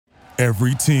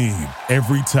Every team,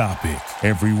 every topic,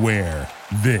 everywhere.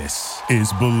 This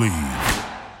is Believe.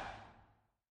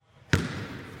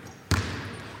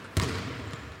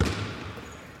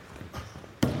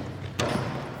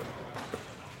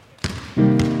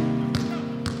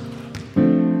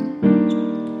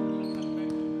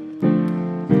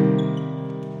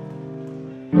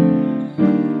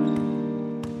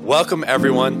 Welcome,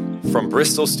 everyone, from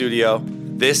Bristol Studio.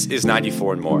 This is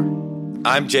 94 and More.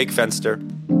 I'm Jake Fenster.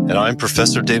 And I'm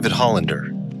Professor David Hollander.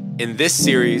 In this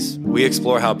series, we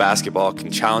explore how basketball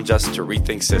can challenge us to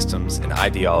rethink systems and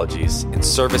ideologies in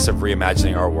service of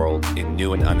reimagining our world in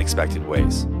new and unexpected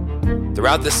ways.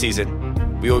 Throughout this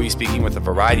season, we will be speaking with a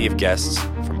variety of guests,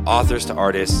 from authors to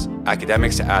artists,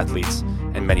 academics to athletes,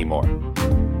 and many more.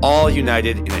 All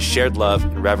united in a shared love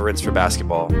and reverence for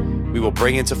basketball, we will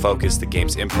bring into focus the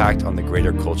game's impact on the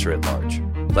greater culture at large.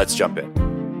 Let's jump in.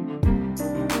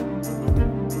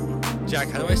 Jack,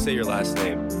 how do I say your last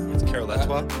name? It's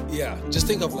Karuletwa? Yeah, just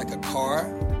think of like a Karuletwa.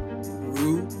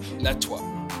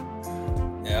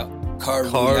 Yeah,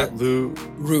 Karuletwa.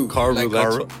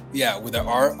 Yeah, with an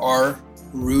R,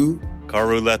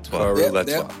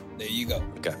 Karuletwa. There you go.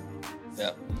 Okay.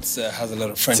 Yeah, it has a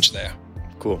little French there.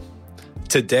 Cool.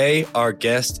 Today, our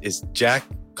guest is Jack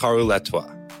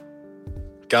Karuletwa.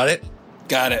 Got it?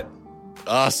 Got it.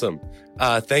 Awesome.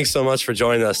 Thanks so much for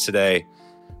joining us today.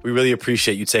 We really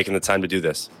appreciate you taking the time to do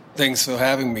this. Thanks for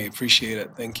having me. Appreciate it.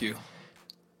 Thank you.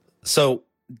 So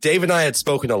Dave and I had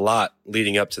spoken a lot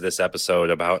leading up to this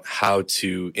episode about how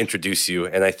to introduce you.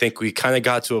 And I think we kind of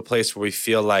got to a place where we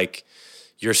feel like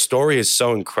your story is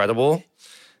so incredible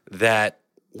that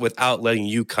without letting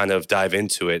you kind of dive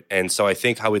into it. And so I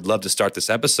think how we'd love to start this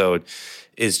episode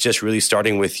is just really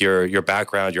starting with your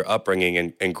background, your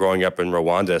upbringing, and growing up in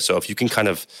Rwanda. So if you can kind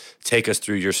of take us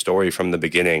through your story from the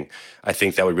beginning, I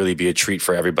think that would really be a treat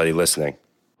for everybody listening.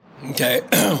 Okay.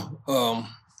 I'm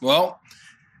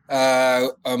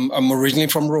originally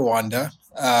from Rwanda,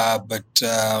 but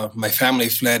my family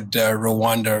fled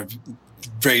Rwanda a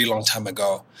very long time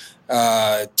ago,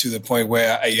 to the point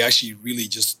where I actually really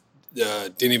just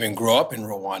didn't even grow up in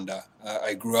Rwanda.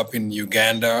 I grew up in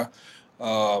Uganda,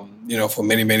 for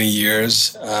many, many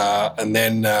years. And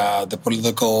then the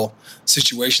political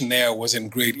situation there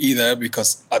wasn't great either,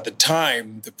 because at the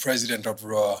time, the president of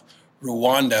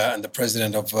Rwanda and the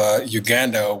president of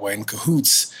Uganda were in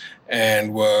cahoots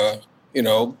and were,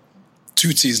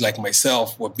 Tutsis like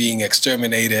myself were being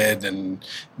exterminated and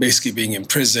basically being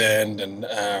imprisoned. And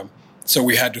so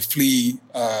we had to flee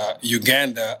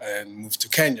Uganda and move to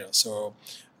Kenya. So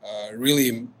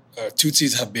really,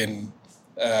 Tutsis have been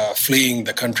fleeing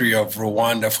the country of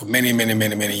Rwanda for many, many,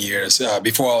 many, many years,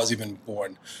 before I was even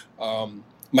born.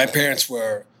 My parents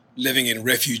were living in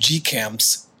refugee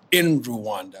camps in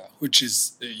Rwanda, which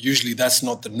is usually that's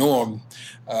not the norm.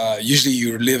 Usually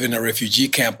you live in a refugee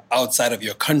camp outside of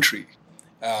your country,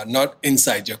 not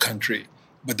inside your country.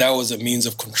 But that was a means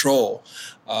of control.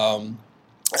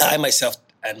 I myself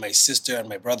and my sister and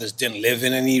my brothers didn't live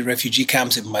in any refugee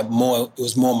camps. It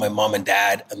was more my mom and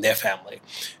dad and their family.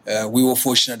 We were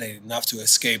fortunate enough to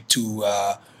escape to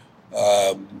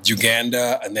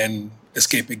Uganda and then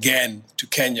escape again to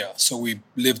Kenya. So we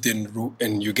lived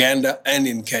in Uganda and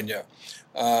in Kenya.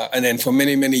 And then for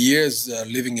many, many years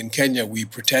living in Kenya, we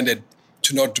pretended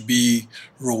to not to be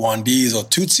Rwandese or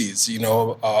Tutsis.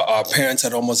 Our parents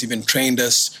had almost even trained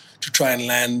us to try and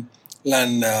learn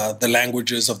the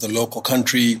languages of the local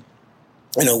country.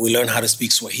 We learned how to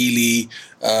speak Swahili.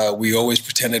 We always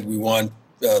pretended we want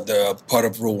the part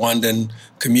of Rwandan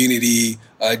community,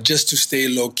 just to stay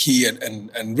low key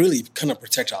and really kind of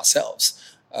protect ourselves.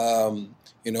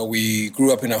 We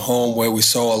grew up in a home where we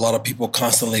saw a lot of people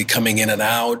constantly coming in and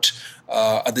out.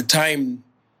 At the time,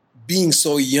 being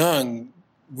so young,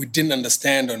 we didn't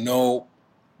understand or know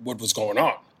what was going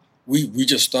on. We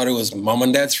just thought it was mom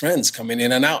and dad's friends coming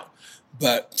in and out.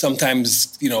 But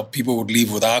sometimes, people would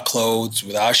leave with our clothes,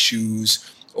 with our shoes,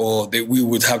 or we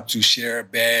would have to share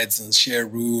beds and share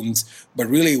rooms. But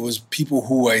really, it was people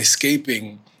who were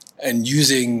escaping and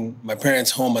using my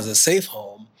parents' home as a safe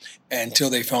home until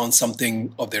they found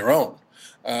something of their own.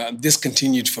 This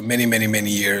continued for many, many,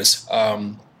 many years.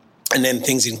 And then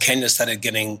things in Kenya started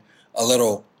getting a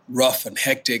little rough and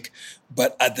hectic.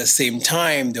 But at the same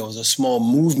time, there was a small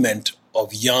movement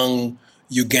of young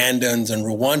Ugandans and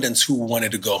Rwandans who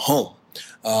wanted to go home,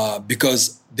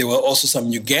 because there were also some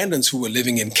Ugandans who were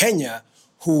living in Kenya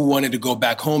who wanted to go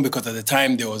back home, because at the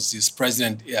time there was this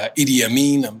president, Idi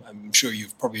Amin. I'm sure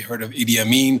you've probably heard of Idi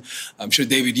Amin. I'm sure,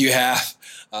 David, you have,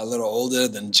 a little older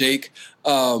than Jake.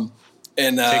 Take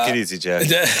it easy, Jack.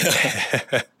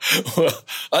 Well,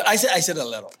 I said a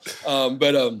little.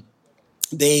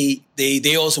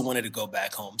 they also wanted to go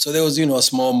back home. So there was, a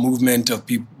small movement of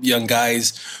young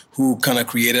guys who kind of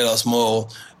created a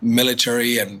small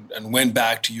military and went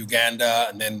back to Uganda.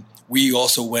 And then we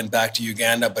also went back to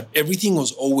Uganda. But everything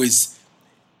was always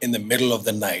in the middle of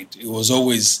the night. It was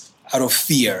always out of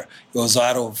fear. It was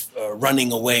out of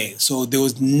running away. So there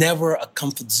was never a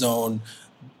comfort zone,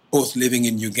 both living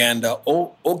in Uganda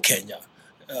or Kenya.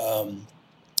 And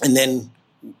then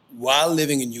while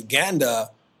living in Uganda,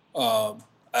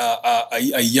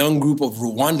 a young group of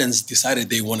Rwandans decided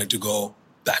they wanted to go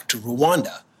back to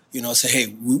Rwanda. Say,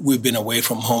 hey, we've been away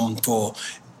from home for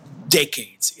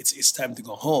decades. It's time to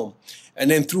go home.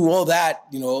 And then through all that,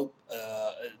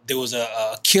 there was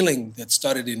a killing that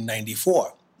started in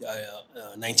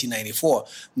 1994.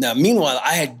 Now, meanwhile,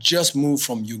 I had just moved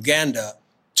from Uganda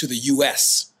to the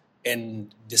U.S.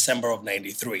 in December of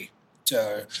 93.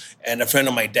 And a friend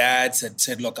of my dad's had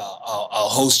said, look, I'll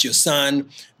host your son,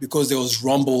 because there was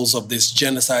rumbles of this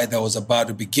genocide that was about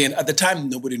to begin. At the time,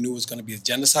 nobody knew it was going to be a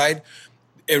genocide.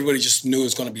 Everybody just knew it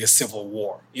was going to be a civil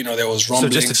war. There was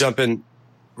rumblings. So just to jump in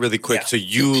really quick, so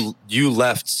you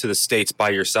left to the States by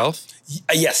yourself?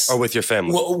 Yes. Or with your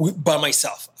family? Well, by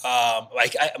myself.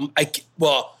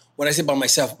 When I say by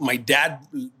myself, my dad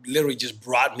literally just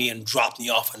brought me and dropped me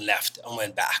off and left and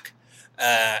went back.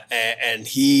 And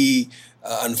he,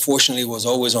 unfortunately, was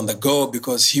always on the go,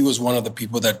 because he was one of the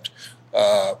people that,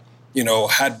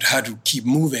 had to keep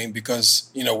moving,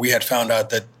 because, we had found out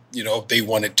that, they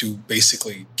wanted to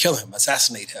basically kill him,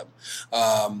 assassinate him,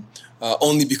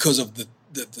 only because of the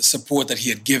support that he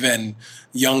had given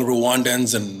young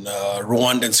Rwandans and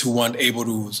Rwandans who weren't able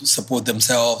to support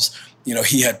themselves.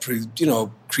 He had,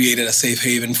 created a safe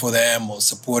haven for them, or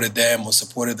supported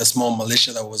the small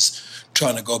militia that was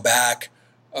trying to go back.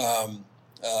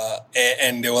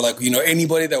 And they were like,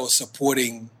 anybody that was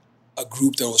supporting a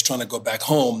group that was trying to go back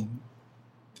home,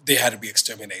 they had to be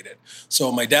exterminated.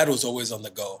 So my dad was always on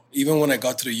the go. Even when I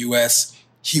got to the U.S.,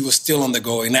 he was still on the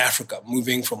go in Africa,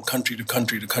 moving from country to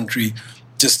country to country,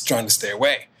 just trying to stay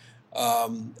away.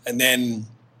 And then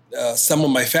some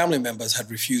of my family members had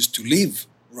refused to leave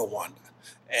Rwanda.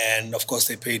 And of course,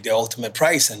 they paid the ultimate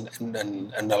price, and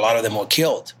a lot of them were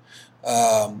killed.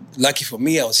 Lucky for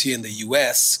me, I was here in the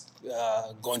U.S.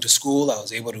 Going to school. I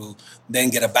was able to then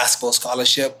get a basketball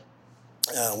scholarship.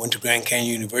 Went to Grand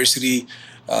Canyon University,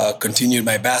 continued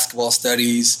my basketball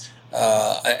studies,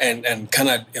 and kind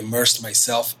of immersed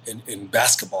myself in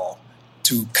basketball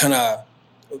to kind of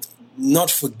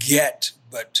not forget,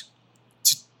 but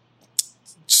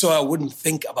so I wouldn't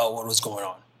think about what was going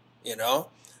on,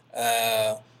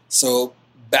 So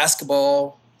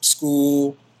basketball,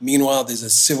 school. Meanwhile, there's a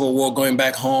civil war going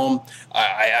back home.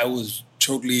 I was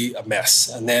totally a mess.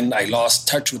 And then I lost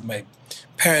touch with my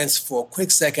parents for a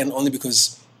quick second, only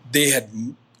because they had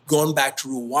gone back to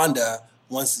Rwanda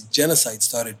once the genocide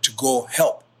started to go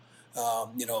help.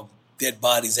 Dead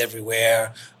bodies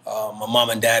everywhere. My mom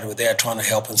and dad were there trying to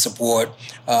help and support.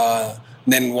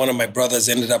 Then one of my brothers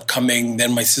ended up coming.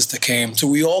 Then my sister came. So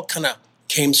we all kind of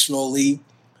came slowly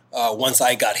once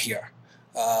I got here.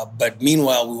 But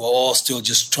meanwhile, we were all still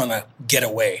just trying to get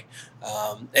away.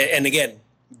 And again,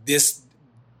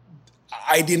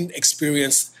 I didn't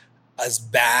experience as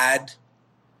bad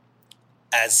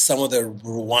as some of the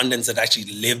Rwandans that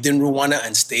actually lived in Rwanda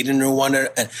and stayed in Rwanda.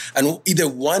 And either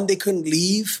one, they couldn't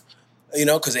leave,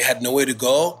 because they had nowhere to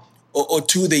go, or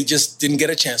two, they just didn't get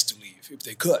a chance to leave if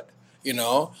they could,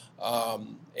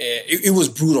 It was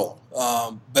brutal.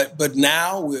 But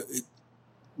now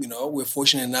we're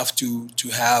fortunate enough to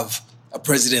have a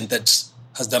president that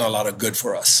has done a lot of good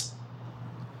for us.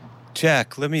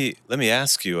 Jack, let me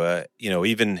ask you.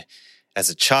 Even as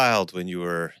a child, when you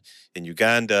were in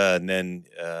Uganda and then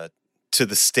to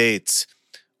the States,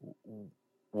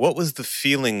 what was the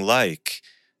feeling like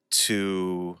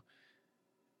to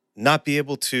not be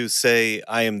able to say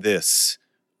 "I am this"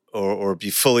 or be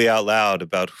fully out loud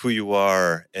about who you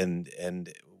are, and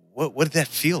what did that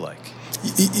feel like?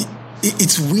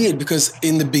 It's weird, because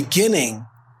in the beginning,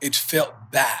 it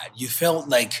felt bad. You felt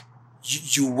like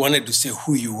you wanted to say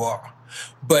who you are,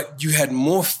 but you had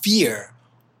more fear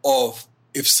of,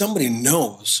 if somebody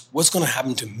knows, what's going to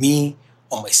happen to me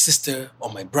or my sister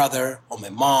or my brother or my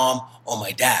mom or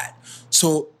my dad.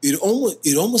 So it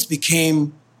almost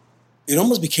became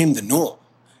the norm.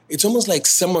 It's almost like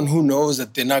someone who knows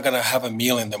that they're not going to have a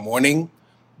meal in the morning.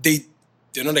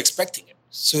 They're not expecting it.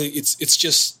 So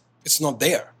it's not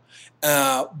there.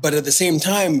 But at the same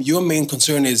time, your main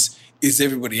concern is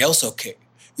everybody else okay?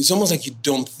 It's almost like you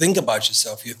don't think about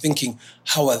yourself. You're thinking,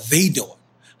 how are they doing?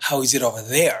 How is it over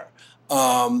there?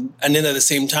 And then at the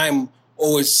same time,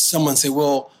 always someone say,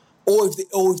 well, or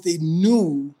if they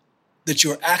knew that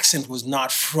your accent was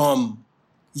not from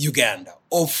Uganda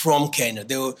or from Kenya,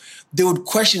 they would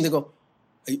question. They go,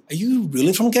 "Are you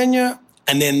really from Kenya?"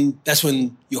 And then that's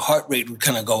when your heart rate would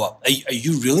kind of go up. Are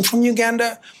you really from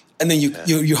Uganda? And then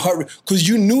your heart rate, because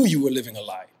you knew you were living a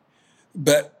lie,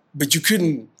 but you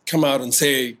couldn't come out and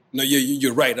say, "No,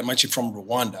 you're right. I'm actually from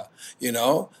Rwanda." You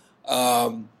know,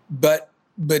 but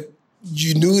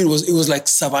you knew it was like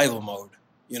survival mode.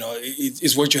 You know,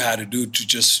 it's what you had to do to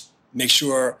just make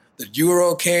sure that you were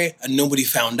okay and nobody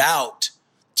found out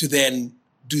to then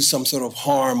do some sort of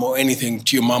harm or anything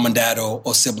to your mom and dad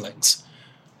or siblings.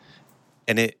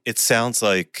 And it sounds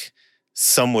like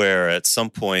somewhere at some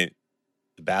point,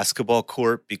 the basketball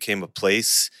court became a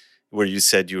place where you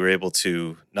said you were able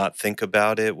to not think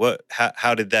about it.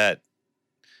 How did that,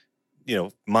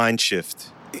 mind shift?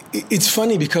 It's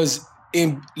funny because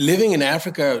in living in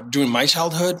Africa during my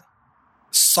childhood,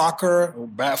 soccer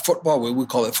or football, what we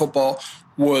call it football,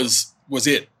 was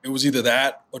it. It was either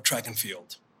that or track and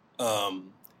field.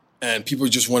 And people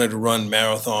just wanted to run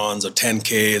marathons or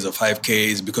 10Ks or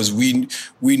 5Ks because we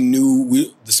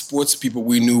knew the sports people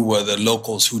we knew were the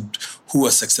locals who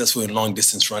were successful in long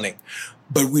distance running.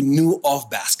 But we knew of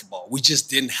basketball. We just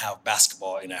didn't have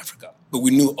basketball in Africa, but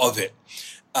we knew of it.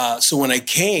 So when I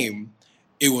came,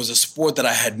 it was a sport that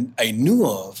I knew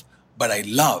of, but I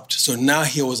loved. So now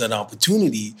here was an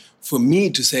opportunity for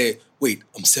me to say, wait,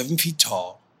 I'm 7 feet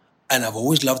tall and I've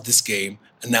always loved this game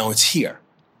and now it's here.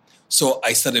 So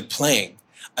I started playing.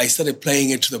 I started playing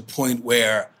it to the point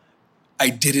where I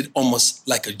did it almost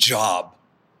like a job.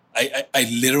 I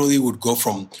literally would go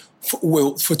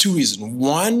for two reasons.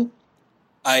 One,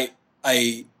 I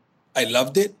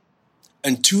loved it.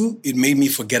 And two, it made me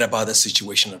forget about the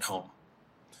situation at home.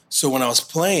 So when I was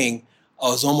playing, I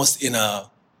was almost in a,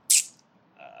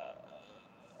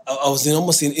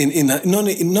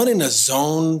 not in a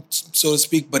zone, so to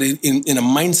speak, but in a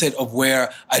mindset of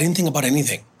where I didn't think about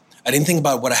anything. I didn't think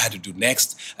about what I had to do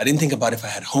next. I didn't think about if I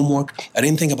had homework. I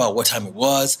didn't think about what time it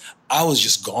was. I was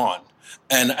just gone.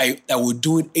 And I would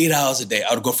do it 8 hours a day.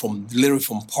 I would go literally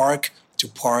from park to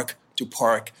park to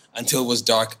park until it was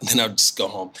dark, and then I would just go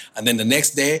home. And then the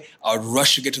next day, I would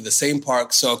rush to get to the same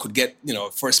park so I could get,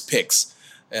 first picks.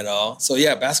 So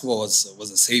yeah, basketball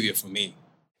was a savior for me.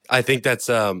 I think that's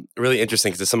really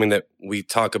interesting because it's something that we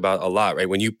talk about a lot, right?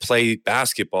 When you play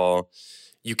basketball,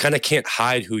 you kind of can't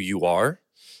hide who you are.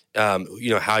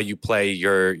 How you play,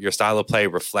 your style of play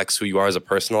reflects who you are as a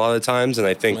person a lot of the times. And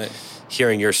I think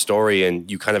hearing your story and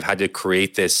you kind of had to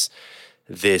create this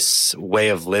way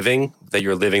of living, that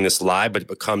you're living this lie, but it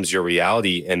becomes your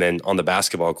reality. And then on the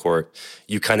basketball court,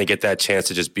 you kind of get that chance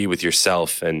to just be with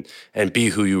yourself and be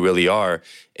who you really are.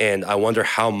 And I wonder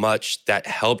how much that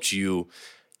helped you,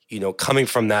 coming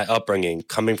from that upbringing,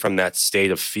 coming from that state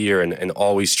of fear and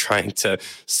always trying to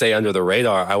stay under the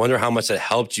radar. I wonder how much that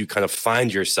helped you kind of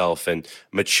find yourself and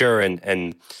mature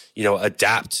and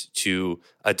adapt to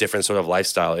a different sort of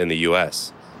lifestyle in the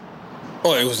U.S.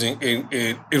 Oh, it was a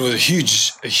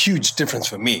huge difference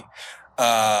for me.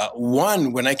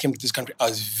 One, when I came to this country, I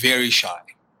was very shy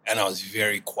and I was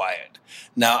very quiet.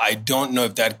 Now, I don't know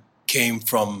if that came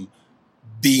from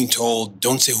being told,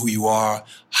 don't say who you are,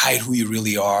 hide who you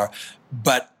really are.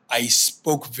 But I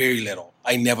spoke very little.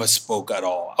 I never spoke at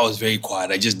all. I was very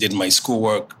quiet. I just did my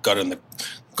schoolwork, got on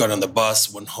the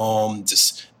bus, went home,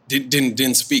 just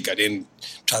didn't speak. I didn't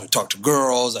try to talk to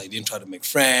girls. I didn't try to make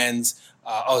friends.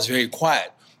 I was very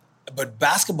quiet. But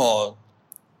basketball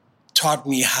taught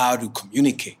me how to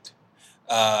communicate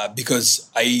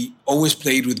because I always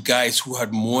played with guys who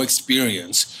had more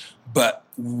experience, but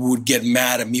would get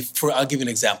mad at me. I'll give you an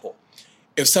example.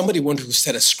 If somebody wanted to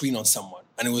set a screen on someone,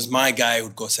 and it was my guy who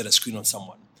would go set a screen on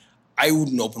someone, I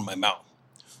wouldn't open my mouth.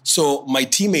 So my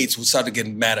teammates would start to get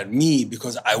mad at me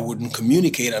because I wouldn't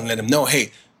communicate and let them know,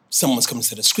 hey, someone's coming to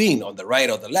set a screen on the right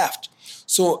or the left.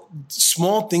 So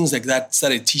small things like that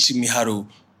started teaching me how to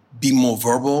be more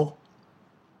verbal,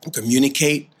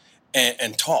 communicate,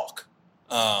 and talk,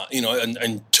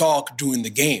 and talk during the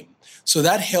game. So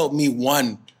that helped me,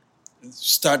 one,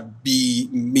 start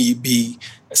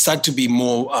to be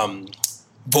more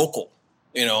vocal,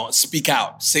 speak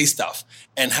out, say stuff,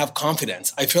 and have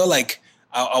confidence. I feel like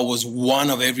I was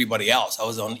one of everybody else. I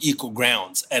was on equal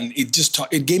grounds, and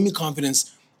it gave me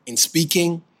confidence in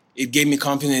speaking. It gave me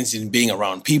confidence in being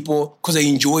around people because I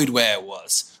enjoyed where I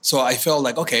was. So I felt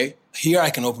like, okay, here I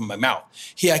can open my mouth.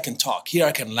 Here I can talk. Here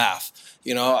I can laugh.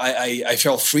 I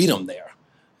felt freedom there.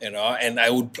 And I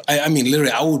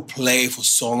would play for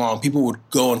so long. People would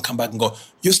go and come back and go,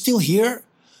 "You're still here?"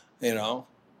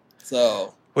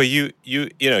 So. Well,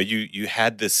 you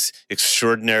had this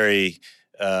extraordinary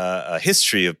a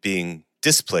history of being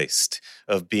displaced,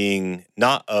 of being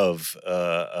not of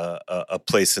a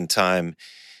place and time.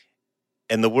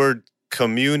 And the word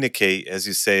communicate, as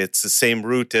you say, it's the same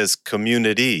root as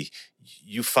community.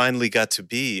 You finally got to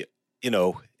be,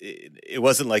 it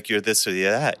wasn't like you're this or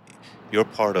that. You're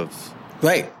part of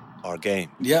Right. our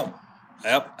game. Yeah.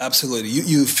 Yep, absolutely.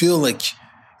 You feel like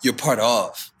you're part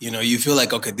of, you feel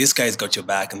like, okay, this guy's got your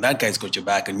back and that guy's got your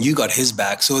back and you got his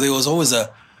back. So there was always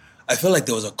I feel like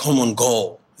there was a common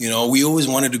goal. We always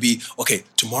wanted to be, okay,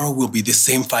 tomorrow we'll be the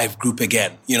same 5 group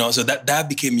again, so that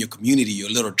became your community, your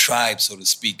little tribe, so to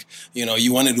speak.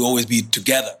 You wanted to always be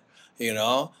together,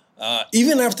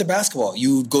 even after basketball,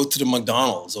 you'd go to the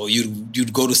McDonald's or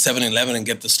you'd go to 7-Eleven and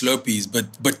get the Slurpees,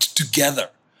 but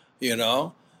together,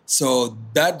 So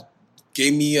that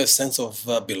gave me a sense of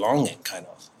belonging, kind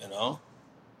of,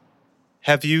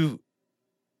 Have you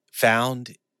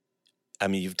found,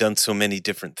 you've done so many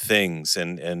different things,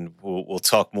 and we'll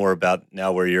talk more about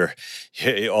now where you're,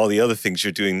 all the other things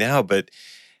you're doing now, but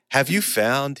have you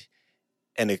found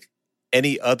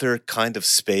any other kind of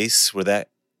space where that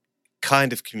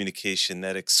kind of communication,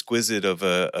 that exquisite of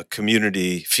a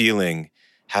community feeling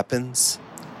happens?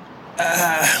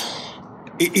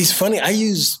 It's funny.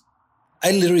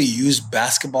 I literally use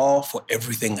basketball for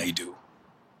everything I do.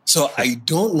 So I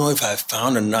don't know if I've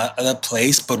found another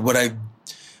place, but what I've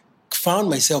found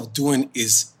myself doing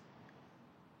is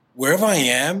wherever I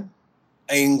am,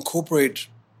 I incorporate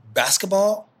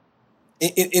basketball.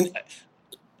 If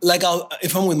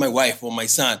I'm with my wife or my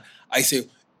son, I say,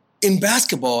 in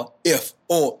basketball,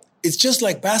 it's just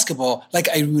like basketball, like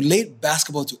I relate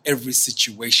basketball to every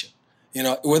situation.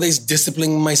 Whether it's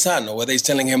disciplining my son or whether it's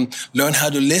telling him, learn how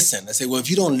to listen. I say, well, if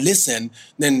you don't listen,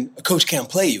 then a coach can't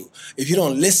play you. If you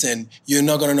don't listen, you're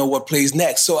not going to know what plays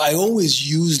next. So I always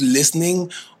use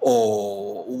listening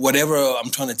or whatever I'm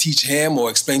trying to teach him or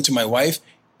explain to my wife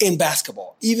in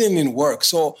basketball, even in work.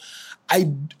 So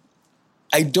I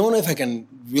don't know if I can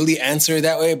really answer it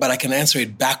that way, but I can answer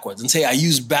it backwards and say I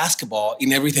use basketball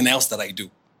in everything else that I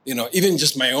do. Even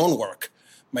just my own work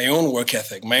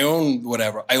ethic, my own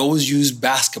whatever. I always use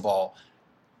basketball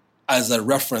as a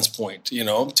reference point,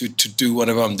 to do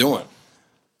whatever I'm doing.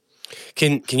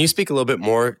 Can you speak a little bit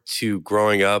more to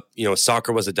growing up?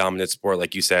 Soccer was a dominant sport,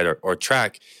 like you said, or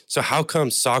track. So how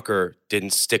come soccer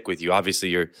didn't stick with you?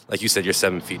 Obviously, like you said, you're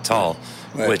 7 feet tall,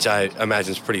 right, which I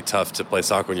imagine is pretty tough to play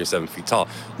soccer when you're 7 feet tall.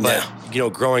 But,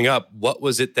 growing up, what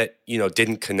was it that,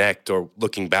 didn't connect, or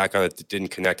looking back on it, that didn't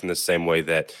connect in the same way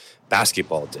that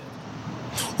basketball did?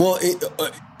 Well,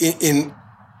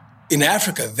 in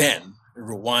Africa then,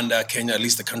 Rwanda, Kenya, at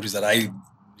least the countries that I,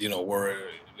 were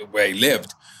where I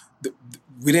lived,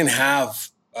 we didn't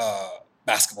have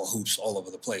basketball hoops all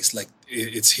over the place like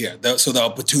it's here. So the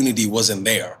opportunity wasn't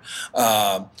there.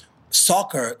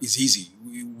 Soccer is easy.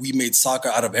 We made soccer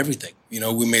out of everything.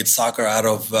 We made soccer out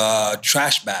of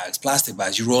trash bags, plastic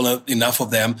bags. You roll up enough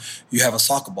of them, you have a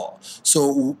soccer ball.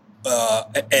 So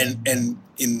and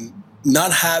in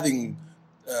not having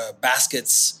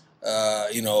baskets,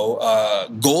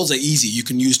 goals are easy. You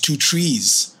can use 2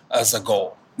 trees as a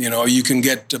goal. You can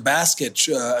get a basket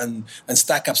and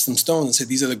stack up some stones and say,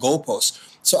 these are the goalposts.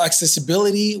 So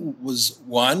accessibility was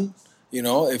one.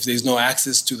 If there's no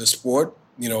access to the sport,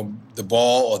 the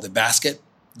ball or the basket,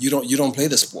 you don't play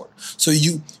the sport. So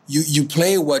you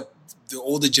play what the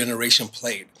older generation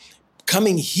played.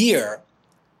 Coming here,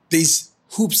 there's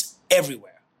hoops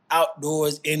everywhere,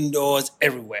 outdoors, indoors,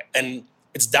 everywhere, and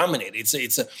it's dominated.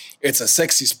 It's a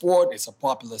sexy sport. It's a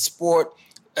popular sport.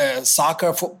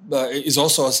 Soccer is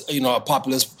also a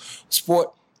popular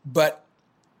sport, but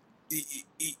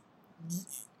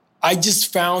I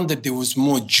just found that there was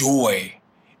more joy,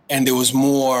 and there was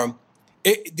more.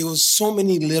 There was so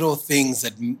many little things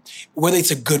that, whether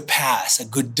it's a good pass, a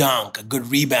good dunk, a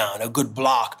good rebound, a good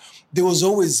block, there was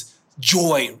always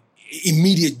joy,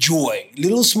 immediate joy,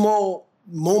 little small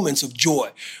moments of joy.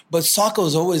 But soccer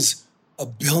was always a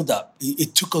build-up.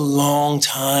 It took a long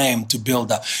time to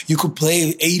build up. You could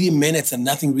play 80 minutes and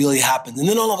nothing really happened. And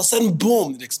then all of a sudden,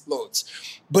 boom, it explodes.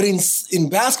 But in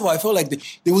basketball, I felt like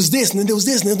there was this, and then there was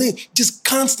this, and then just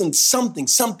constant something.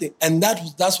 And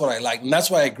that's what I like. And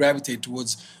that's why I gravitate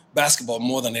towards basketball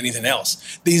more than anything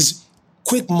else. These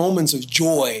quick moments of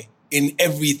joy in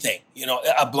everything,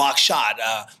 a block shot,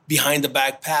 behind the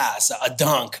back pass, a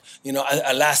dunk,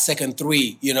 a last second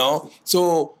 3,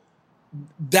 So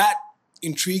that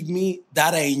intrigued me,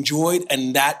 that I enjoyed,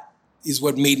 and that is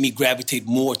what made me gravitate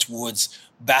more towards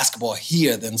basketball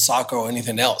here than soccer or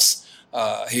anything else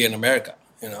here in America,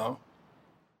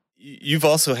 You've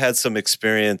also had some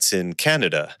experience in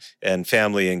Canada and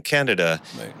family in Canada.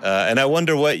 Right. And I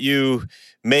wonder what you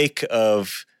make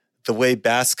of the way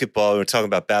basketball, we're talking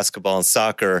about basketball and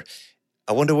soccer,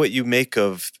 I wonder what you make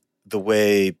of the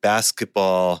way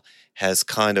basketball has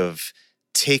kind of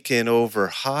taken over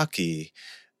hockey,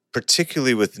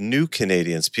 particularly with new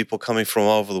Canadians, people coming from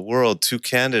all over the world to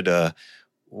Canada.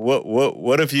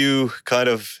 What have you kind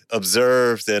of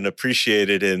observed and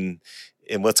appreciated in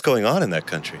what's going on in that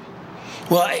country?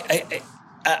 Well,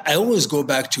 I always go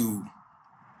back to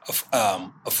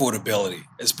affordability,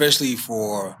 especially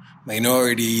for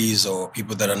minorities or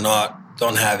people that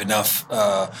don't have enough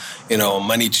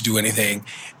money to do anything.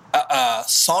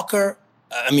 Soccer,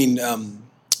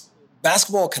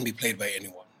 basketball can be played by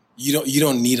anyone. You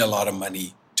don't need a lot of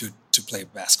money to play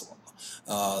basketball.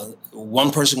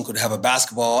 One person could have a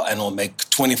basketball and it'll make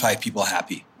 25 people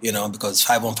happy, because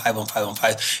 5 on 5 on 5 on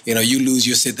 5, you lose,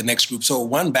 you sit the next group. So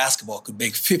one basketball could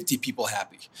make 50 people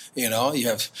happy. You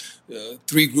have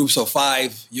 3 groups of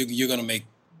 5, you're going to make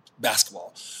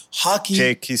basketball. Hockey.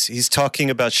 Jake, he's talking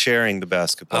about sharing the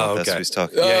basketball. Oh, okay. That's what he's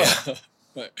talking about. Yeah.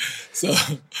 Right. So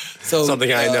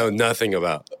something I know nothing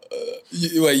about.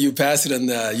 You pass it and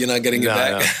you're not getting it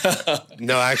back?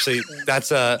 No, actually,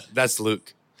 that's Luke. That's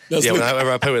Luke. Luke.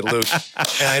 I play with Luke,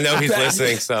 and I know he's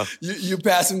listening. So you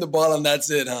pass him the ball and that's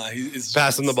it, huh?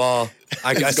 Pass him the ball.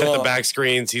 I set the back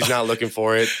screens. He's not looking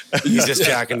for it. He's just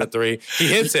jacking the 3. He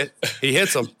hits it. He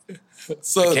hits them.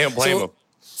 So I can't blame him.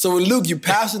 So with Luke, you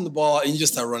pass him the ball and you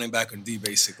just start running back on D,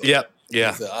 basically. Yep.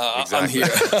 Yeah. So, exactly. I'm here.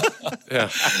 Yeah.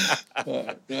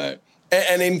 Right.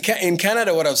 And in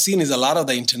Canada, what I've seen is a lot of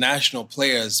the international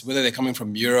players, whether they're coming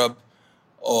from Europe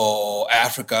or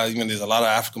Africa, there's a lot of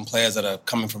African players that are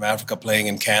coming from Africa playing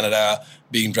in Canada,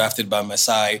 being drafted by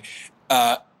Masai.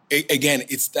 Again,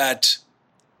 it's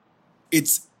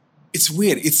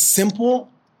weird. It's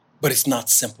simple, but it's not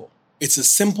simple. It's a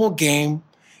simple game.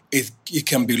 It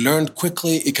can be learned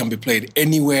quickly. It can be played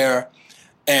anywhere.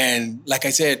 And like I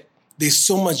said, there's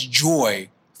so much joy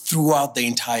throughout the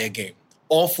entire game.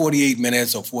 All 48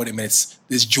 minutes or 40 minutes,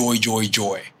 there's joy, joy,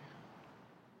 joy.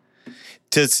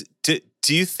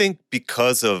 Do you think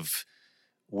because of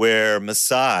where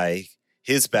Masai,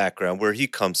 his background, where he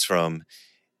comes from,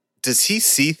 does he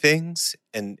see things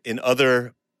in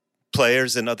other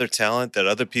players and other talent that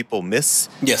other people miss?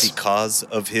 Yes. Because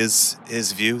of his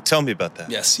view? Tell me about that.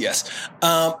 Yes.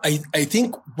 I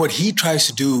think what he tries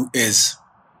to do is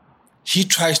he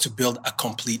tries to build a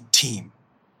complete team.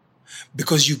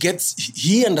 Because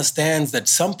he understands that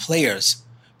some players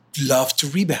love to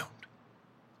rebound.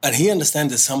 And he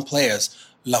understands that some players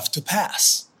love to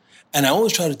pass. And I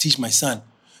always try to teach my son,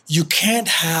 you can't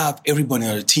have everybody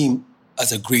on the team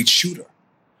as a great shooter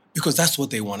because that's what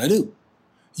they want to do.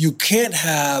 You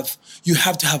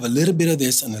have to have a little bit of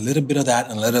this and a little bit of that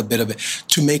and a little bit of it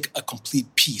to make a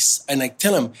complete piece. And I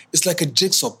tell him, it's like a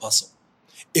jigsaw puzzle.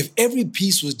 If every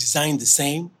piece was designed the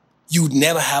same, you would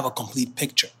never have a complete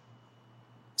picture.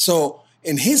 So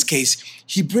in his case,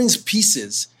 he brings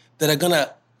pieces that are going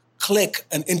to click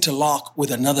and interlock with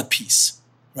another piece,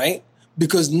 right?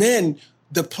 Because then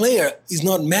the player is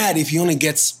not mad if he only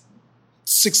gets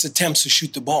 6 attempts to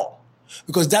shoot the ball,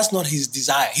 because that's not his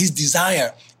desire. His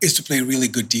desire is to play really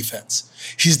good defense.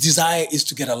 His desire is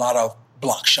to get a lot of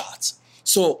block shots.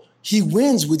 So he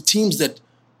wins with teams that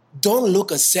don't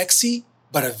look as sexy,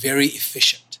 but are very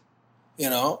efficient,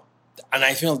 And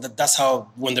I feel that that's how,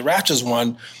 when the Raptors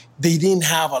won, they didn't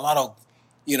have a lot of,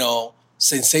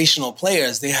 sensational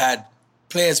players. They had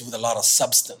players with a lot of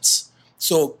substance.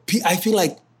 So I feel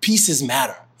like pieces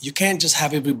matter. You can't just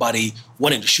have everybody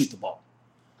wanting to shoot the ball.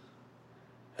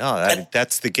 No,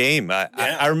 that's the game.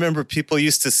 I remember people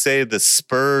used to say the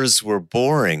Spurs were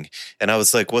boring. And I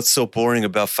was like, what's so boring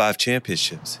about 5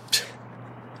 championships?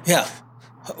 Yeah.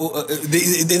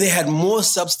 They had more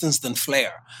substance than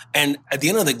flair. And at the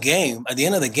end of the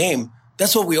game,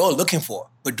 that's what we're all looking for.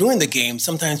 But during the game,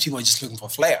 sometimes people are just looking for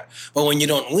flair. But when you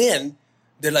don't win,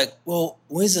 they're like, well,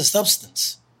 where's the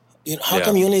substance? How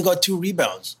come you only got 2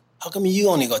 rebounds? How come you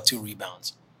only got 2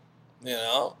 rebounds?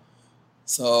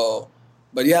 So,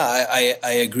 but yeah,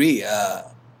 I agree.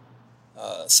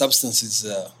 Substance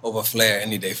is over flair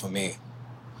any day for me.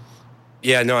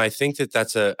 Yeah, no, I think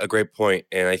that's a great point.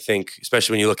 And I think,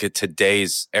 especially when you look at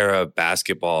today's era of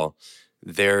basketball,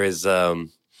 there's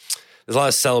a lot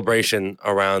of celebration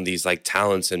around these like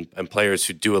talents and players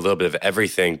who do a little bit of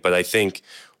everything. But I think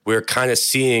we're kind of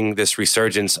seeing this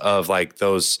resurgence of like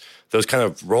those kind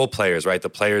of role players, right? The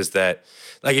players that,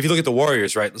 like, if you look at the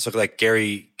Warriors, right? Let's look at like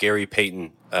Gary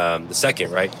Payton the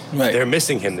second, right? They're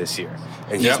missing him this year,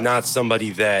 and he's not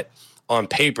somebody that on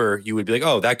paper you would be like,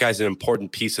 oh, that guy's an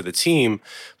important piece of the team.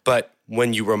 But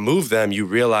when you remove them, you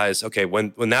realize, okay,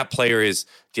 when that player is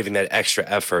giving that extra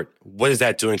effort, what is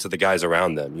that doing to the guys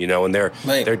around them? You know, and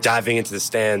they're diving into the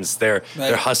stands, they're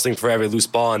hustling for every loose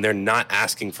ball, and they're not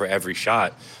asking for every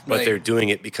shot, but they're doing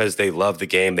it because they love the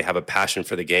game, they have a passion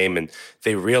for the game, and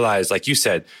they realize, like you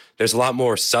said, there's a lot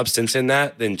more substance in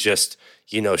that than just,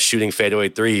 you know, shooting fadeaway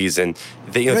threes, and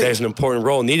there's an important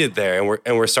role needed there,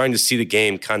 and we're starting to see the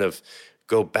game kind of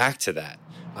go back to that.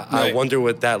 I wonder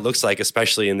what that looks like,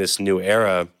 especially in this new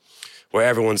era where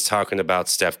everyone's talking about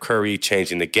Steph Curry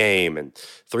changing the game and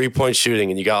three-point shooting,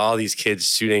 and you got all these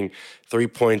kids shooting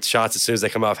three-point shots as soon as they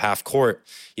come off half court.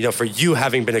 You know, for you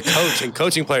having been a coach and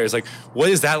coaching players, like, what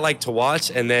is that like to watch?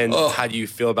 And then how do you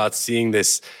feel about seeing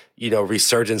this, you know,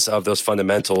 resurgence of those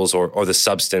fundamentals or the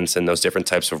substance and those different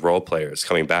types of role players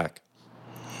coming back?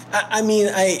 I mean,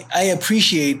 I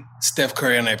appreciate Steph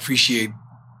Curry, and I appreciate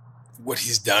what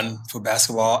he's done for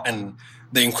basketball and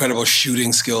the incredible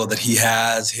shooting skill that he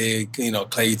has. Hey, you know,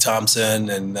 Klay Thompson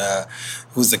and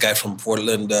who's the guy from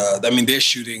Portland? I mean, their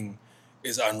shooting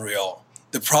is unreal.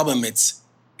 The problem, it's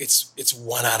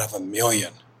 1 out of a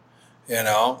million. You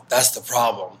know, that's the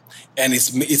problem, and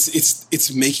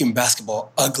it's making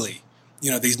basketball ugly. You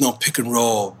know, there's no pick and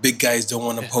roll. Big guys don't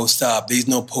want to post up. There's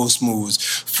no post moves.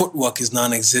 Footwork is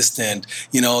non-existent.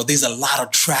 You know, there's a lot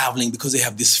of traveling because they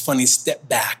have this funny step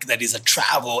back that is a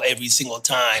travel every single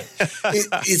time.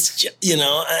 It's just, you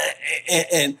know,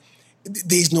 and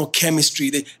there's no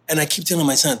chemistry. And I keep telling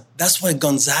my son, that's why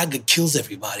Gonzaga kills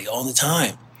everybody all the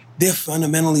time. They're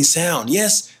fundamentally sound.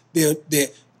 Yes,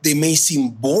 they may seem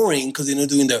boring because they're not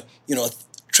doing the, you know,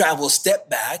 travel step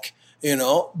back, you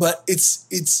know, but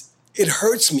it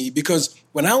hurts me because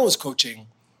when I was coaching,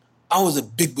 I was a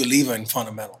big believer in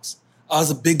fundamentals. I was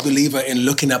a big believer in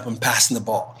looking up and passing the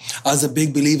ball. I was a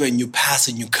big believer in you pass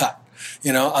and you cut.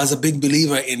 You know, I was a big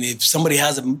believer in if somebody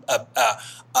has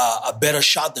a better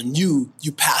shot than you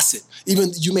pass it.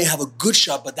 Even you may have a good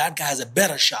shot, but that guy has a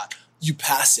better shot, you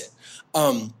pass it.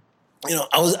 You know,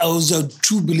 I was a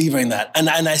true believer in that, and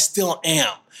I still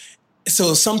am.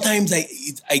 So sometimes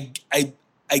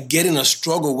I get in a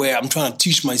struggle where I'm trying to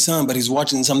teach my son, but he's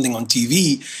watching something on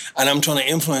TV, and I'm trying to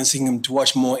influence him to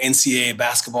watch more NCAA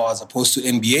basketball as opposed to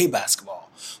NBA basketball.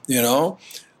 You know,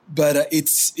 but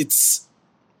it's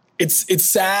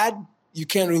sad. You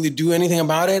can't really do anything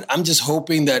about it. I'm just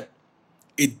hoping that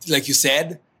it, like you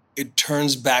said, it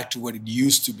turns back to what it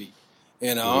used to be.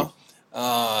 You know,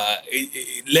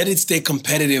 let it stay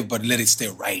competitive, but let it stay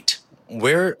right.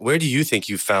 Where do you think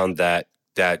you found that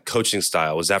coaching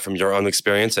style? Was that from your own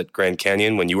experience at Grand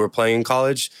Canyon when you were playing in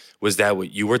college? Was that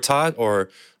what you were taught, or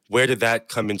where did that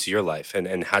come into your life?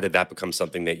 And how did that become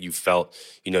something that you felt,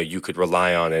 you know, you could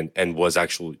rely on and was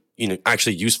actually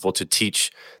useful to teach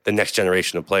the next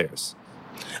generation of players?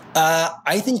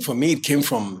 I think for me, it came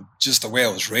from just the way I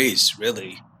was raised,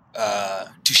 really,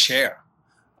 to share.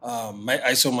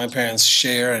 I saw my parents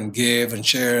share and give and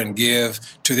share and give.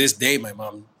 To this day, my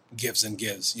mom gives and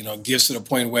gives, you know, gives to the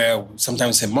point where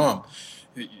sometimes I say, Mom,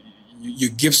 you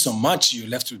give so much, you're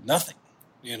left with nothing,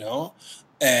 you know?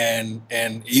 And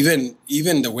even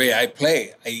the way I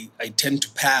play, I tend to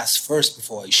pass first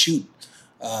before I shoot.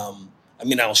 I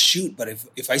mean, I'll shoot, but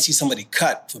if I see somebody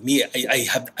cut, for me, I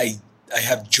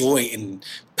have joy in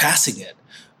passing it.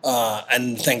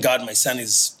 And thank God my son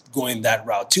is going that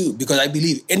route too, because I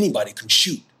believe anybody can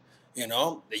shoot. You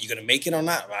know, are you going to make it or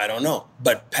not? I don't know.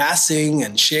 But passing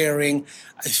and sharing,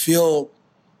 I feel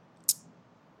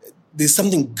there's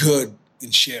something good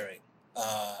in sharing,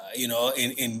 you know,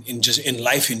 in just in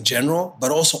life in general,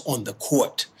 but also on the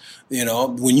court. You know,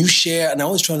 when you share, and I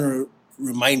was trying to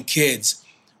remind kids,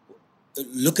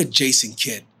 look at Jason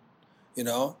Kidd. You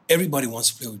know, everybody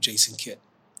wants to play with Jason Kidd.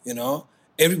 You know,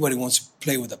 everybody wants to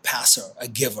play with a passer, a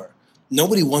giver.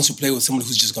 Nobody wants to play with somebody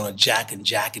who's just going to jack and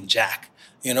jack and jack.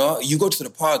 You know, you go to the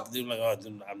park, they're like, oh,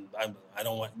 I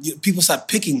don't want... People start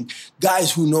picking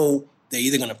guys who know they're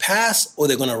either going to pass or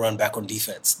they're going to run back on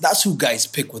defense. That's who guys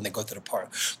pick when they go to the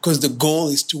park, because the goal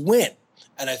is to win.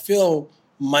 And I feel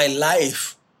my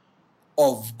life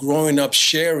of growing up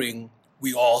sharing,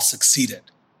 we all succeeded.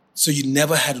 So you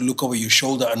never had to look over your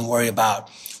shoulder and worry about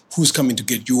who's coming to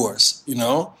get yours, you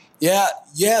know?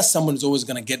 Yeah, someone's always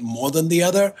going to get more than the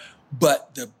other,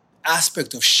 but the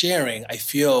aspect of sharing, I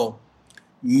feel,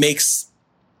 makes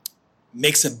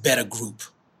a better group,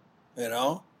 you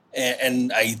know?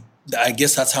 And I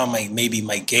guess that's how my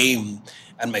game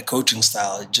and my coaching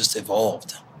style just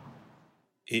evolved.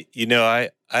 You know,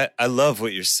 I love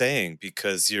what you're saying,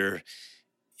 because you're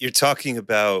talking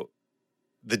about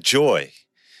the joy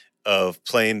of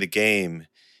playing the game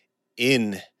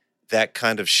in that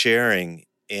kind of sharing.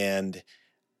 And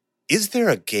is there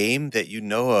a game that you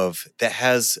know of that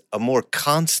has a more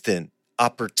constant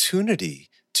opportunity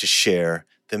to share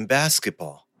than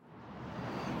basketball?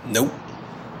 Nope.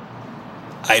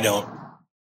 I don't.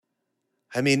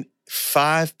 I mean,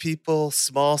 5 people,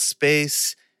 small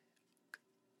space,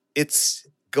 it's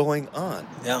going on.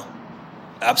 Yeah,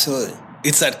 absolutely.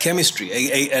 It's that chemistry.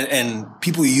 And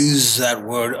people use that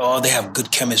word, oh, they have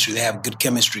good chemistry. They have good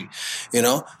chemistry,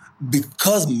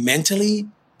 because mentally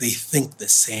they think the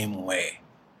same way.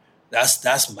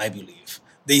 That's my belief.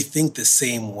 They think the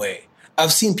same way.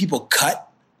 I've seen people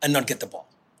cut and not get the ball,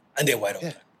 and they're wide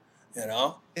open,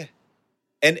 Yeah.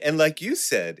 And like you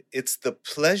said, it's the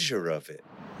pleasure of it.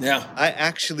 Yeah. I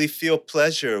actually feel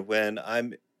pleasure when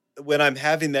I'm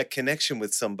having that connection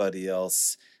with somebody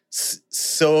else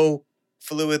so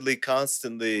fluidly,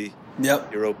 constantly.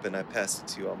 Yep. You're open, I pass it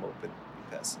to you, I'm open, you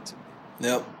pass it to me.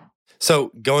 Yep.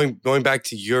 So going back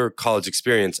to your college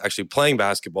experience, actually playing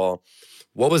basketball,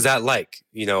 what was that like?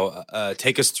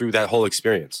 Take us through that whole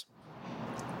experience.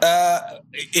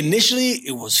 Initially,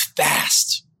 it was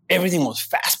fast. Everything was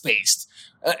fast-paced.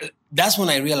 That's when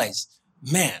I realized,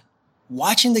 man,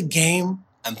 watching the game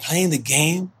and playing the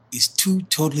game is 2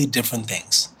 totally different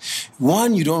things.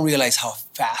 One, you don't realize how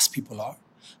fast people are,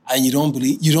 and you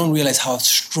don't realize how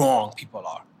strong people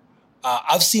are.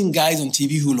 I've seen guys on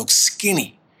TV who look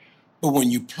skinny, but when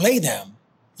you play them,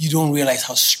 you don't realize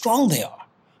how strong they are,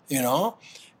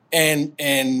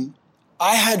 And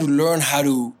I had to learn how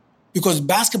to, because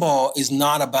basketball is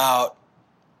not about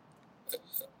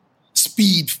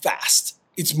speed fast.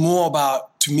 It's more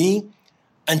about, to me,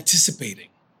 anticipating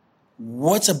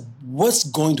what's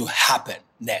going to happen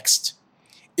next.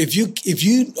 If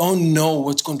you don't know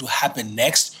what's going to happen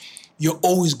next, you're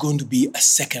always going to be a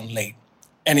second late.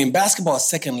 And in basketball, a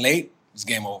second late is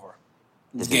game over.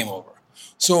 It's game over.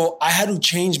 So I had to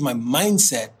change my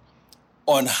mindset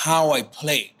on how I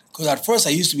played. Because at first I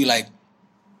used to be like,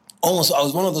 I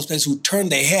was one of those players who turned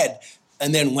their head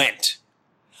and then went.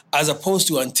 As opposed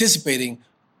to anticipating,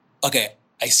 okay,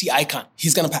 I see icon,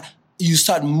 he's gonna pass. You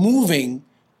start moving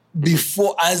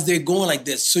before, as they're going like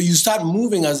this. So you start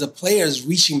moving as the player is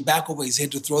reaching back over his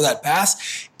head to throw that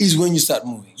pass, is when you start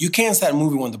moving. You can't start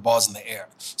moving when the ball's in the air.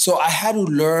 So I had to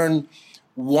learn,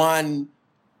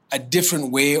 a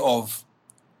different way of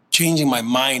changing my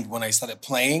mind when I started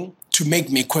playing to make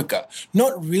me quicker.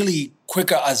 Not really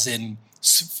quicker as in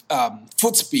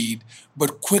foot speed,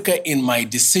 but quicker in my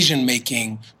decision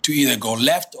making to either go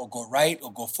left or go right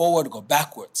or go forward or go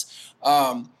backwards.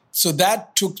 So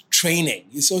that took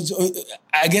training. So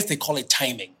I guess they call it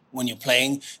timing. When you're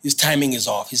playing, his timing is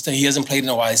off. He hasn't played in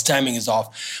a while. His timing is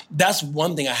off. That's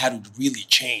one thing I had to really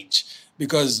change,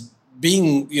 because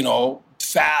being,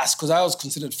 fast, because I was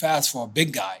considered fast for a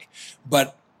big guy,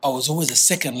 but I was always a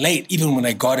second late, even when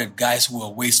I guarded guys who were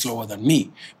way slower than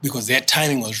me, because their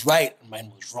timing was right and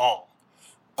mine was wrong.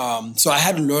 So I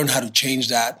had to learn how to change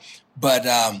that. But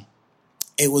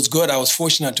it was good. I was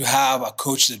fortunate to have a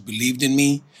coach that believed in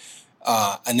me.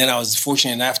 And then I was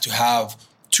fortunate enough to have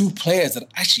 2 players that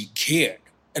actually cared.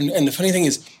 And the funny thing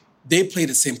is, they played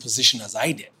the same position as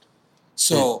I did.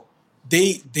 So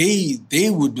they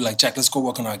would be like, Jack, let's go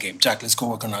work on our game. Jack, let's go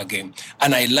work on our game.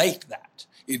 And I liked that.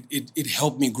 It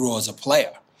helped me grow as a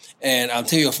player. And I'll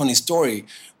tell you a funny story.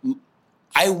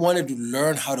 I wanted to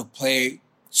learn how to play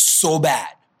so bad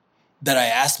that I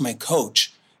asked my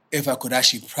coach if I could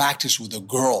actually practice with the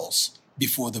girls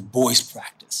before the boys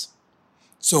practice.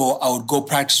 So I would go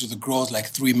practice with the girls, like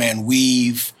 3-man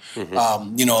weave,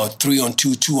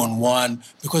 3-on-2, 2-on-1,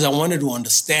 because I wanted to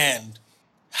understand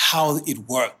how it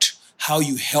worked, how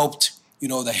you helped,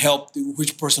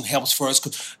 which person helps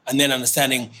first, and then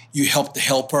understanding you help the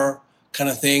helper kind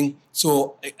of thing.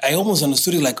 So I almost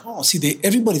understood it like,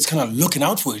 everybody's kind of looking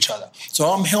out for each other. So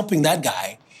I'm helping that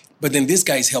guy, but then this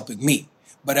guy is helping me.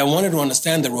 But I wanted to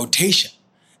understand the rotation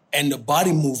and the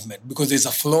body movement, because there's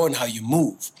a flow in how you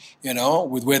move,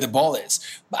 with where the ball is.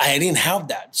 But I didn't have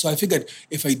that. So I figured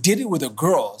if I did it with the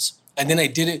girls and then I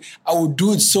did it, I would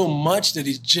do it so much that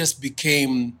it just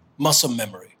became muscle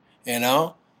memory,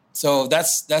 So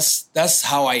that's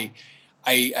how I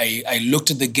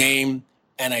looked at the game,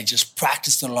 and I just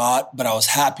practiced a lot. But I was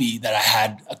happy that I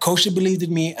had a coach that believed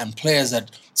in me and players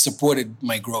that supported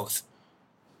my growth.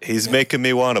 He's making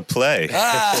me want to play.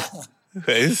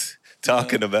 He's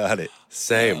talking about it.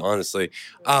 Same, honestly.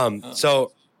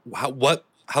 So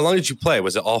how long did you play?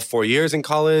 Was it all 4 years in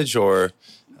college, or?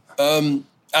 It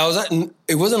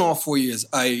wasn't all 4 years.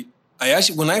 I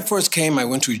actually, when I first came, I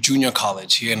went to a junior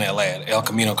college here in LA at El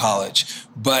Camino College.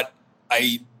 But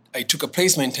I took a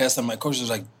placement test, and my coach was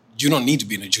like, you don't need to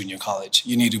be in a junior college.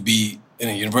 You need to be in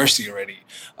a university already.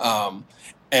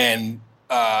 And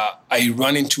I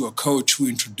run into a coach who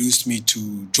introduced me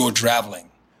to George Raveling,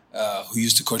 who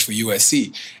used to coach for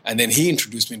USC. And then he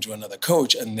introduced me to another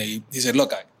coach, and he said,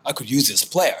 look, I could use this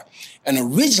player. And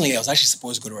originally, I was actually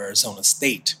supposed to go to Arizona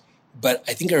State. But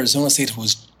I think Arizona State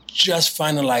was just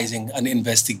finalizing an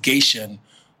investigation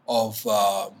of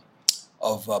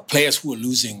players who were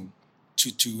losing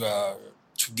to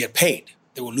get paid.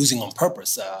 They were losing on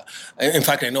purpose. In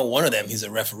fact, I know one of them. He's a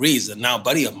referee. He's a now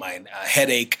buddy of mine.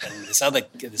 Headache and this other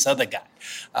guy.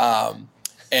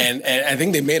 And I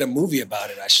think they made a movie about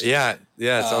it. Actually. Yeah.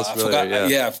 It sounds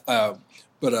familiar.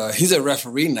 But he's a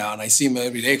referee now, and I see him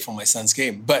every day for my son's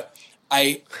game. But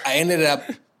I ended up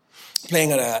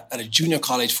playing at a junior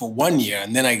college for 1 year,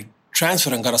 and then I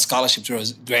transferred and got a scholarship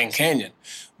to Grand Canyon.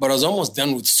 But I was almost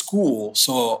done with school,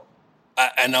 so.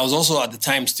 And I was also at the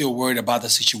time still worried about the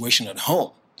situation at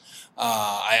home.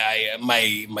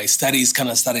 My studies kind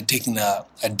of started taking a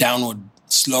downward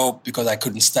slope because I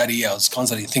couldn't study. I was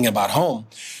constantly thinking about home.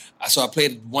 So I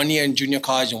played 1 year in junior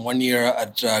college and 1 year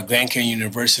at Grand Canyon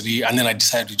University, and then I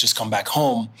decided to just come back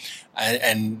home.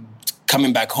 And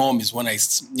coming back home is when I,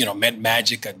 met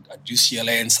Magic at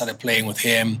UCLA and started playing with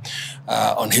him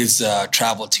on his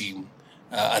travel team.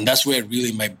 And that's where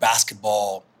really my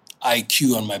basketball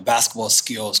IQ and my basketball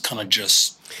skills kind of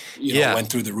just, went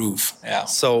through the roof. Yeah.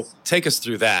 So take us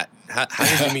through that. How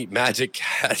did you meet Magic?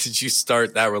 How did you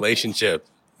start that relationship?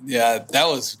 Yeah, that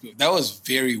was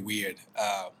very weird.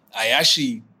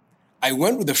 I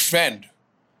went with a friend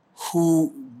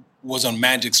who was on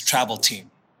Magic's travel team,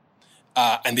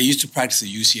 and they used to practice at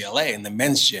UCLA in the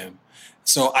men's gym.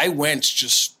 So I went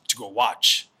just to go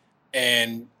watch,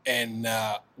 and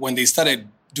when they started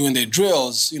doing their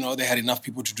drills, they had enough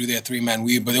people to do their 3-man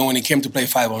weave. But then when it came to play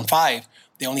 5-on-5,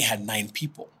 they only had 9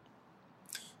 people.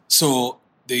 So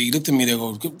they looked at me, they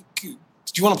go, do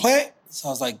you want to play? So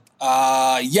I was like,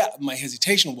 yeah. My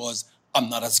hesitation was, I'm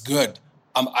not as good.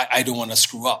 I don't want to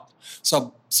screw up.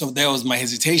 So there was my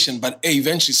hesitation, but I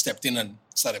eventually stepped in and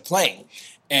started playing.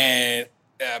 And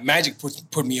Magic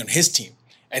put me on his team.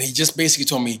 And he just basically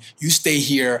told me, you stay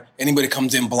here, anybody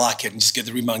comes in, block it, and just get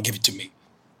the rebound, give it to me.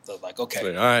 So I was like,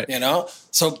 okay, all right.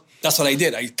 So that's what I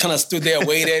did. I kind of stood there,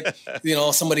 waited.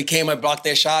 Somebody came, I blocked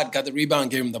their shot, got the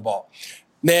rebound, gave him the ball.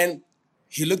 Then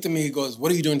he looked at me, he goes,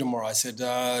 what are you doing tomorrow? I said,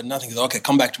 nothing. He goes, okay,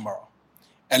 come back tomorrow.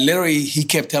 And literally, he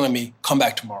kept telling me, come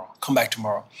back tomorrow, come back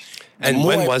tomorrow. And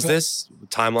when was this,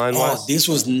 timeline-wise? This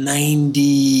was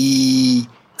 90,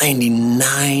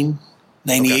 99,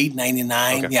 98, okay.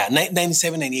 99. Okay. Yeah,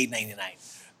 97, 98,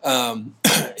 99.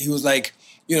 He was like,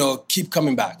 keep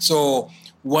coming back. So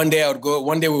one day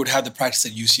we would have the practice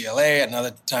at UCLA.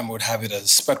 Another time we would have it at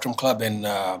Spectrum Club in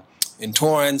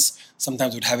Torrance.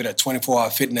 Sometimes we'd have it at 24 Hour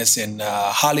Fitness in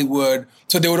Hollywood.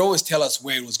 So they would always tell us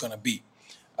where it was going to be.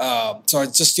 So I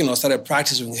just, started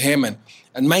practicing with him.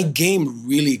 And my game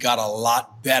really got a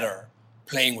lot better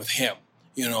playing with him.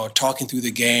 Talking through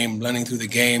the game, learning through the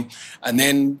game. And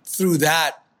then through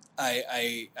that,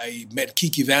 I met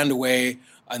Kiki Vandeweghe.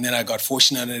 And then I got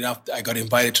fortunate enough, I got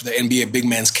invited to the NBA Big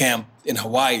Man's Camp in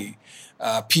Hawaii,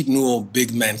 Pete Newell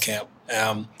Big Man Camp.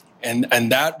 And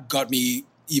that got me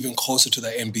even closer to the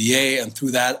NBA. And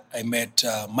through that, I met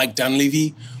Mike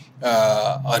Dunleavy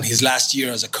on his last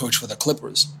year as a coach for the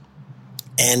Clippers.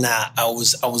 And I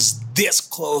was this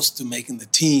close to making the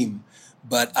team,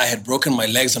 but I had broken my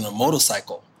legs on a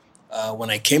motorcycle when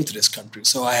I came to this country.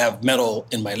 So I have metal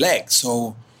in my leg.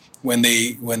 So when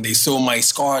they saw my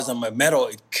scars on my metal,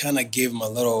 it kind of gave them a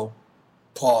little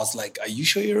pause. Like, are you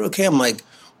sure you're okay? I'm like,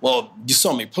 well, you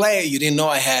saw me play. You didn't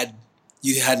know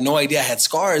you had no idea I had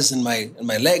scars in my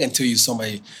leg until you saw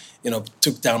my,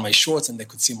 took down my shorts and they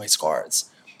could see my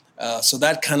scars. So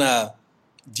that kind of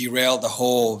derailed the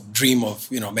whole dream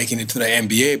of, making it to the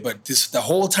NBA. But the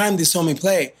whole time they saw me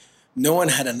play, no one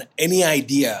had any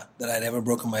idea that I'd ever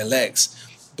broken my legs.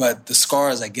 But the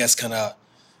scars, I guess, kind of,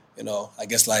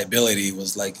 liability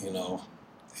was like, we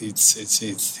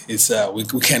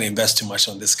can't invest too much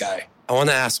on this guy. I want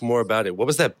to ask more about it. What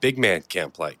was that Big Man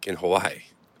Camp like in Hawaii?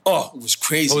 Oh, it was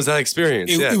crazy. What was that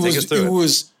experience? Take us through it.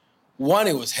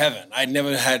 It was heaven. I'd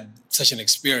never had such an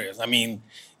experience. I mean,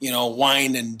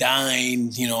 wine and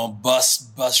dine,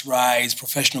 bus rides,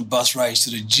 professional bus rides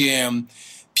to the gym,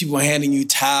 people handing you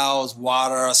towels,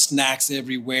 water, snacks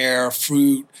everywhere,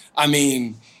 fruit. I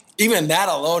mean, even that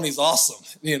alone is awesome,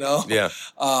 Yeah.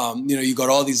 You got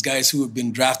all these guys who have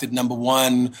been drafted number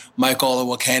 1. Michael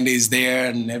Wakande is there,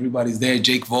 and everybody's there.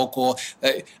 Jake Vogel.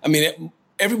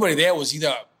 Everybody there was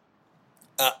either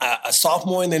a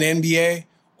sophomore in the NBA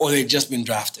or they'd just been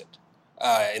drafted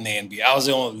in the NBA. I was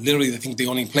the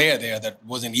only player there that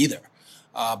wasn't either.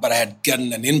 But I had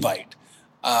gotten an invite.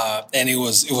 And it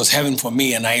was heaven for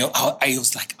me. And I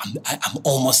was like, I'm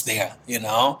almost there,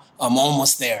 I'm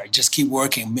almost there. Just keep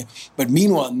working. But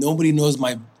meanwhile, nobody knows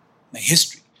my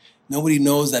history. Nobody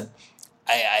knows that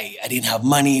I didn't have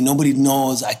money. Nobody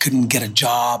knows I couldn't get a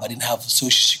job. I didn't have a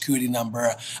social security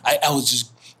number. I was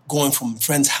just going from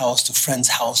friend's house to friend's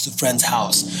house to friend's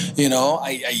house.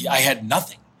 I had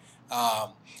nothing.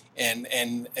 And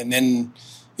then,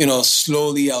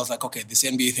 slowly I was like, okay, this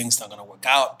NBA thing's not going to work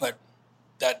out. But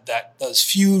those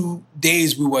few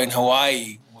days we were in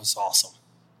Hawaii was awesome.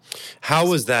 How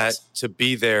was that to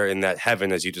be there in that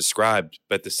heaven as you described,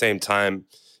 but at the same time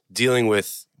dealing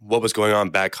with what was going on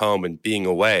back home and being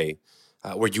away?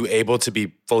 Were you able to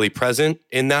be fully present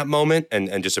in that moment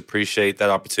and just appreciate that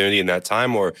opportunity in that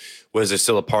time? Or was there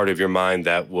still a part of your mind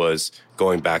that was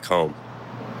going back home?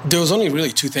 There was only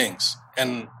really two things,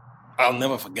 and I'll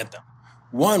never forget them.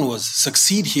 One was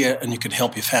succeed here and you can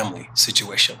help your family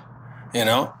situation,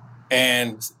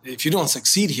 And if you don't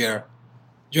succeed here,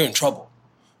 you're in trouble.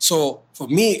 So for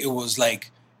me, it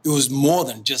was more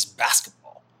than just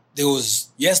basketball. There was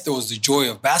the joy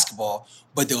of basketball,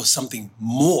 but there was something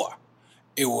more.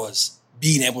 It was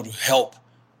being able to help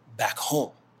back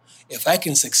home. If I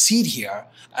can succeed here,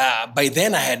 by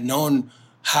then I had known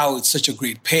how it's such a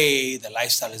great pay, the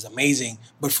lifestyle is amazing.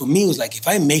 But for me, it was like, if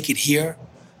I make it here,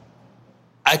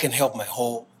 I can help my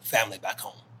whole family back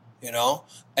home,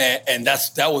 And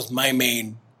that was my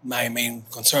main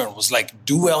concern was like,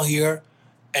 do well here,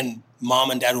 and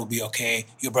mom and dad will be okay,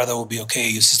 your brother will be okay,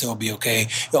 your sister will be okay,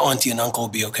 your auntie and uncle will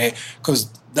be okay.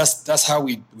 Because that's how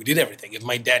we did everything. If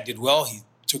my dad did well, he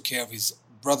took care of his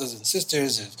brothers and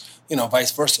sisters, and,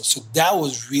 vice versa. So that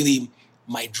was really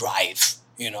my drive,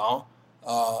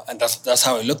 and that's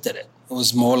how I looked at it. It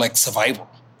was more like survival.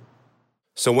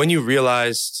 So when you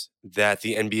realized that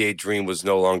the NBA dream was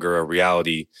no longer a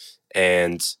reality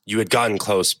and you had gotten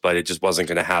close, but it just wasn't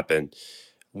going to happen,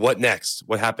 what next?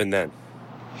 What happened then?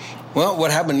 Well,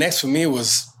 what happened next for me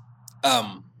was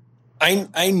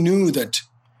I knew that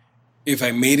if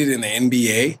I made it in the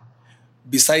NBA,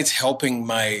 besides helping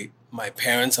my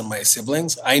parents and my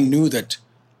siblings, I knew that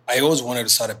I always wanted to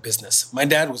start a business. My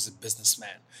dad was a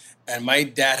businessman. And my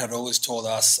dad had always told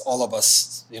us, all of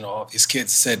us, his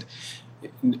kids, said,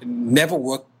 never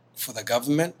work for the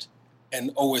government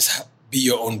and always be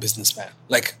your own businessman.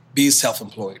 Like, be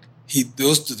self-employed.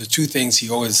 Those are the two things he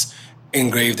always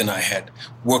engraved in our head.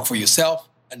 Work for yourself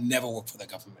and never work for the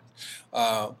government.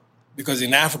 Because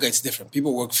in Africa, it's different.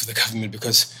 People work for the government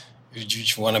because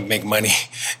you want to make money.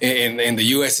 In the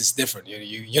U.S., it's different.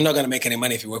 You're not going to make any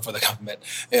money if you work for the government.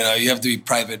 You have to be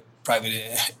private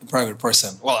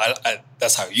person. Well,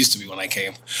 that's how it used to be when I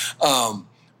came.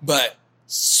 But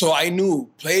so I knew,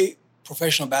 play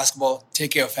professional basketball,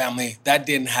 take care of family. That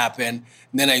didn't happen.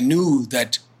 And then I knew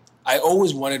that I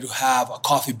always wanted to have a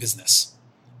coffee business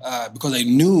because I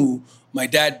knew my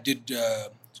dad did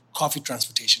coffee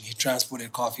transportation. He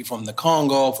transported coffee from the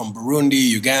Congo, from Burundi,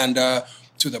 Uganda,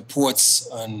 to the ports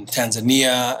in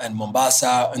Tanzania and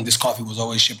Mombasa, and this coffee was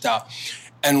always shipped out.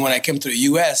 And when I came to the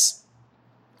U.S.,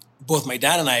 both my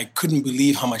dad and I couldn't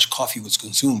believe how much coffee was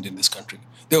consumed in this country.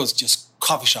 There was just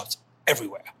coffee shops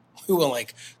everywhere. We were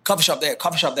like, coffee shop there,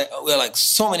 coffee shop there. We were like,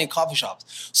 so many coffee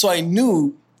shops. So I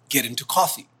knew, get into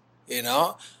coffee,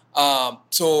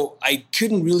 So I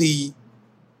couldn't really,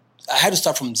 I had to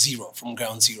start from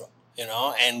ground zero,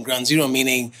 and ground zero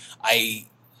meaning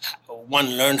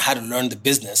learn how to learn the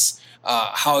business,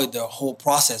 how the whole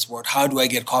process worked. How do I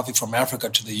get coffee from Africa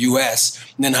to the U.S.,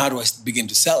 and then how do I begin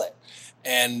to sell it?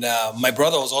 And my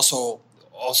brother was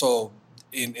also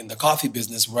in the coffee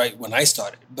business right when I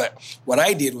started. But what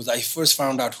I did was I first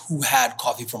found out who had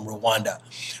coffee from Rwanda.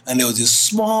 And there was this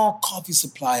small coffee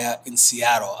supplier in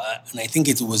Seattle. And I think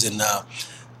it was in,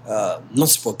 not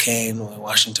Spokane or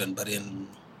Washington, but in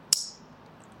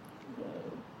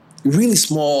really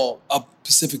small up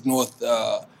Pacific North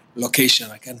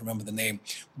location. I can't remember the name.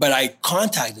 But I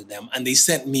contacted them and they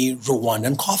sent me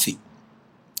Rwandan coffee.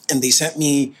 And they sent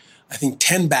me, I think,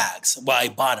 10 bags. Well, I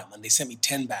bought them and they sent me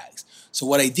 10 bags. So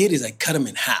what I did is I cut them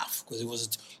in half because it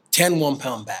was 10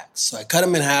 1-pound bags. So I cut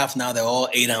them in half. Now they're all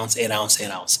 8 ounce, 8 ounce, 8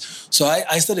 ounce. So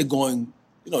I started going,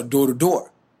 door to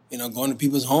door, going to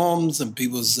people's homes and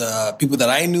people's people that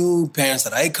I knew, parents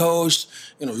that I coached,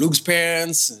 Luke's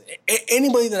parents,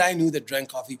 anybody that I knew that drank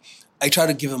coffee. I tried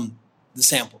to give them the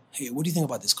sample. Hey, what do you think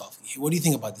about this coffee? Hey, what do you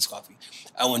think about this coffee?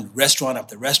 I went restaurant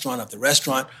after restaurant after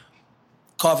restaurant.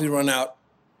 Coffee run out.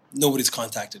 Nobody's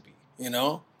contacted me,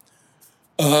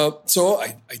 So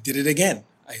I did it again.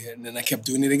 And then I kept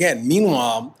doing it again.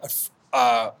 Meanwhile,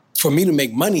 for me to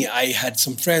make money, I had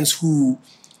some friends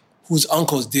whose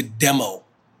uncles did demo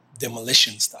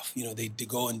demolition stuff. They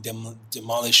go and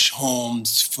demolish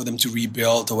homes for them to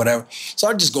rebuild or whatever. So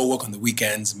I'd just go work on the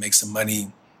weekends and make some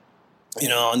money,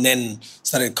 and then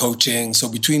started coaching. So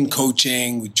between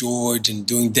coaching with George and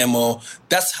doing demo,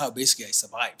 that's how basically I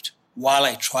survived while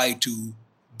I tried to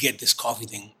get this coffee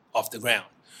thing off the ground.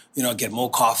 Get more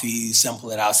coffee,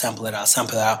 sample it out.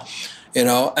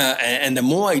 And the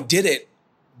more I did it,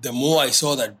 the more I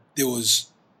saw that there was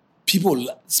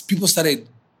people started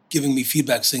giving me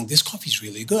feedback saying, this coffee is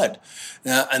really good.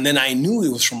 And then I knew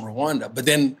it was from Rwanda, but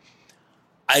then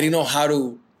I didn't know how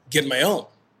to get my own.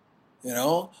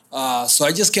 So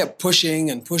I just kept pushing.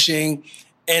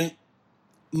 And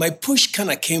my push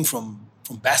kind of came from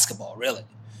basketball, really,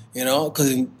 because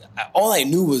all I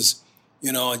knew was,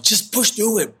 just push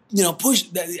through it, push.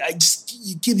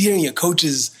 You keep hearing your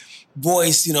coach's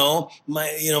voice,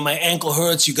 my ankle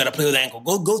hurts. You got to play with the ankle.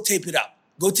 Go tape it up.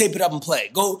 Go tape it up and play.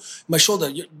 Go, my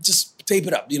shoulder, just tape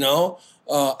it up,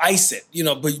 ice it,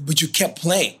 but you kept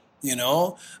playing,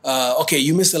 okay,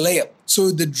 you missed a layup. So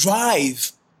the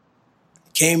drive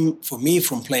came for me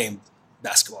from playing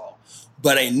basketball.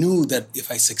 But I knew that if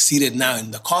I succeeded now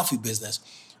in the coffee business,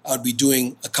 I would be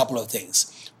doing a couple of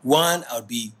things. One, I would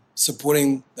be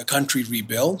supporting the country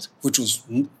rebuild, which was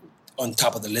on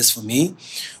top of the list for me.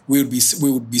 We would be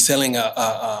selling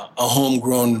a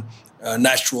homegrown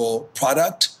natural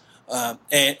product,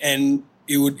 and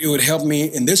it would help me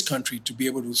in this country to be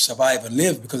able to survive and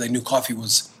live, because I knew coffee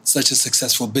was such a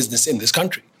successful business in this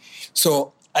country.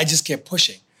 So I just kept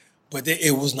pushing, but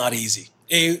it was not easy.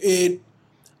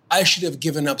 I should have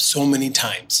given up so many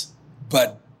times,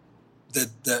 but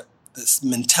the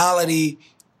mentality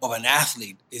of an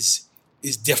athlete is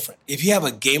different. If you have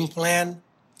a game plan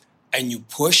and you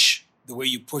push the way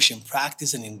you push in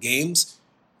practice and in games,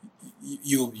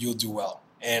 you'll do well.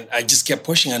 And I just kept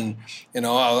pushing, and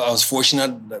I was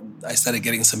fortunate. I started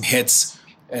getting some hits,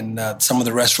 and some of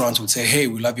the restaurants would say, "Hey,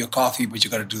 we love your coffee, but you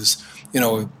got to do this,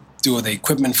 do the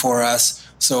equipment for us."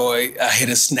 So I hit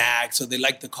a snag. So they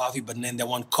liked the coffee, but then they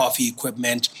want coffee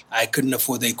equipment. I couldn't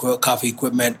afford the coffee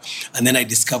equipment, and then I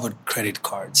discovered credit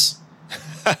cards.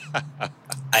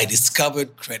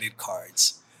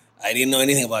 I didn't know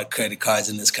anything about credit cards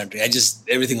in this country.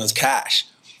 Everything was cash.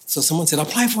 So someone said,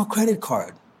 apply for a credit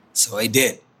card. So I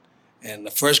did. And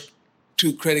the first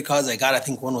 2 credit cards I got, I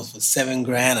think one was for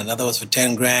 $7,000, another was for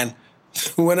 $10,000.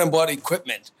 Went and bought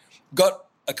equipment. Got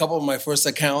a couple of my first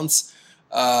accounts.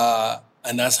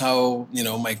 And that's how,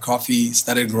 my coffee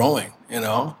started growing, And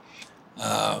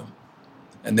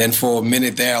then for a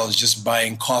minute there, I was just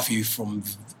buying coffee from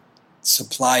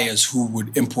suppliers who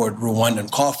would import Rwandan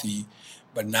coffee.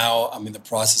 But now I'm in the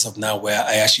process of where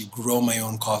I actually grow my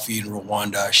own coffee in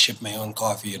Rwanda, ship my own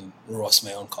coffee, and roast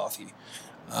my own coffee.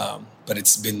 But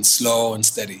it's been slow and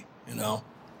steady,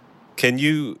 Can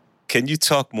you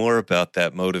talk more about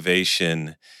that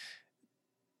motivation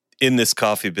in this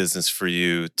coffee business for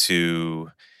you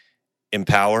to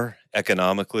empower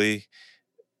economically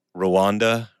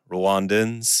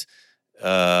Rwandans?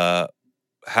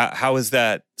 How is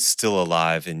that still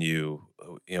alive in you?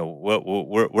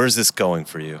 Where's this going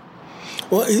for you?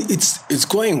 Well, it's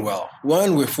going well.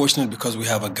 One, we're fortunate because we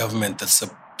have a government that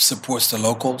supports the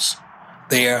locals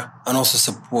there and also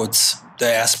supports the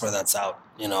diaspora that's out.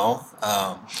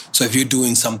 So if you're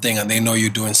doing something and they know you're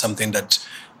doing something that,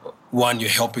 one, you're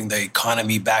helping the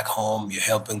economy back home, you're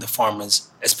helping the farmers,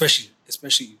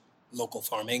 especially local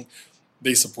farming,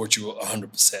 they support you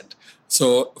 100%.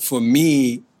 So for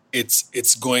me,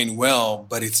 it's going well,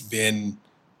 but it's been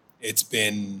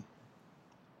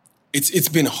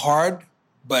hard,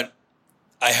 but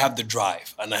I have the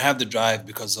drive, and I have the drive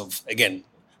because of, again,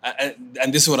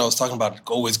 and this is what I was talking about,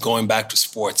 always going back to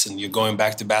sports, and you're going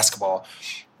back to basketball,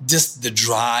 just the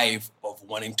drive of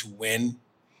wanting to win,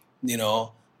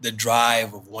 the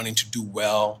drive of wanting to do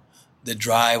well, the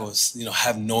drive of,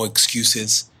 have no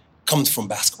excuses, comes from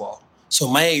basketball. So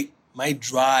my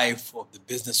drive of the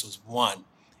business was, one,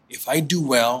 if I do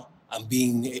well,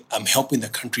 I'm helping the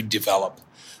country develop.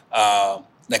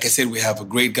 Like I said, we have a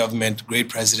great government, great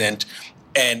president,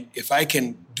 and if I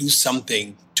can do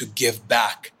something to give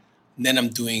back, then I'm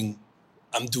doing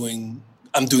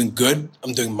good.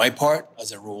 I'm doing my part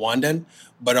as a Rwandan,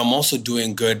 but I'm also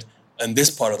doing good in this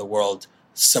part of the world,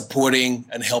 supporting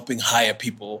and helping hire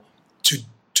people to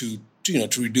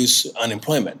reduce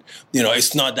unemployment.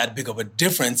 It's not that big of a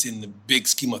difference in the big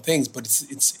scheme of things, but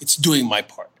it's doing my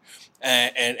part.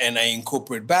 And I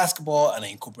incorporate basketball and I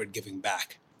incorporate giving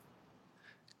back.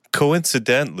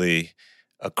 Coincidentally,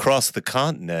 across the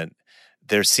continent,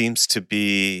 there seems to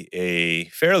be a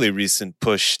fairly recent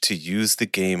push to use the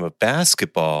game of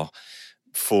basketball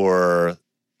for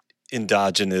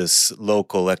endogenous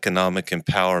local economic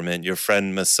empowerment. Your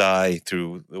friend Masai,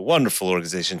 through the wonderful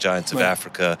organization Giants of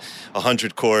Africa,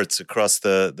 100 courts across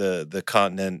the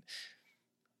continent.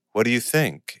 What do you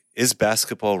think? Is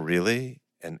basketball really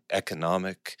an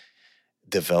economic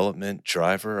development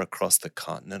driver across the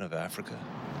continent of Africa?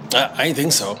 I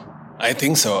think so. I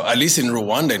think so. At least in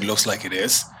Rwanda, it looks like it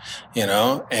is,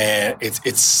 and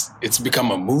it's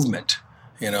become a movement.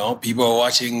 People are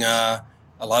watching a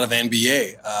lot of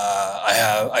NBA.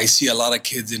 I see a lot of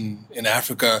kids in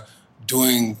Africa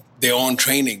doing their own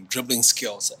training, dribbling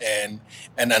skills, and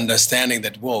understanding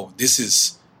that, whoa,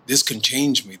 this can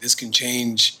change me. This can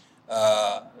change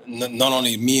not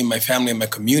only me and my family and my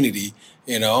community.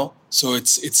 So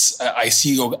I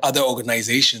see other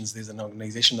organizations. There's an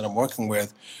organization that I'm working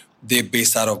with. They're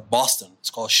based out of Boston.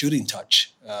 It's called Shooting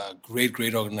Touch.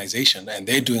 Great organization, and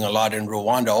they're doing a lot in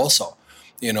Rwanda also.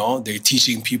 They're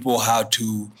teaching people how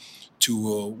to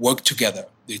work together.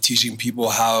 They're teaching people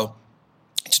how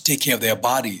to take care of their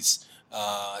bodies.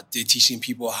 They're teaching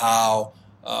people how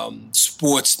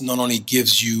sports not only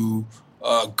gives you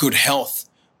good health,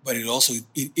 but it also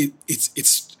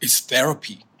it's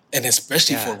therapy, and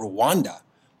especially for Rwanda,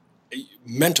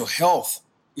 mental health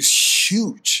is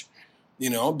huge.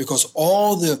 Because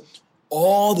all the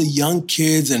young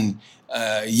kids and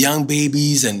young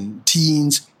babies and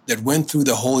teens that went through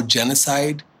the whole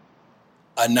genocide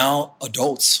are now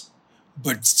adults.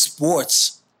 But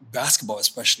sports, basketball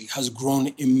especially, has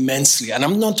grown immensely. And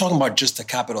I'm not talking about just the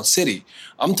capital city.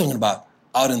 I'm talking about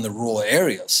out in the rural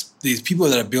areas. These people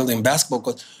that are building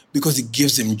basketball because it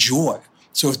gives them joy.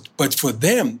 So, but for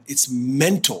them, it's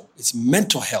mental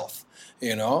health,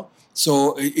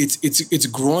 So it's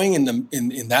growing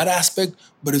in that aspect,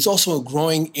 but it's also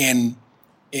growing in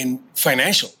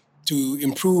financial to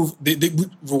improve.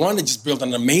 Rwanda just built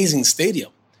an amazing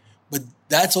stadium, but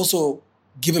that's also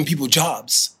giving people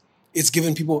jobs. It's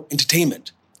giving people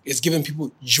entertainment. It's giving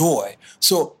people joy.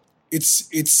 So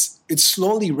it's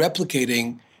slowly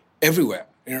replicating everywhere.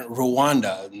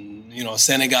 Rwanda,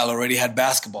 Senegal already had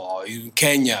basketball.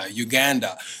 Kenya,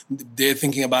 Uganda, they're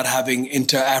thinking about having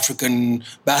inter-African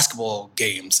basketball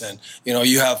games, and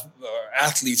you have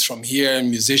athletes from here and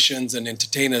musicians and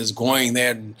entertainers going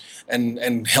there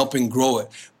and helping grow it.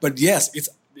 But yes,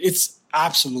 it's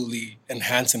absolutely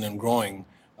enhancing and growing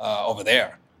over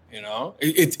there.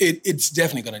 It's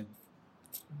definitely going to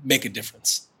make a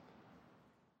difference.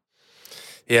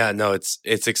 Yeah, no,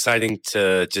 it's exciting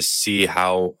to just see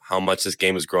how much this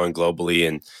game is growing globally,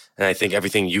 and I think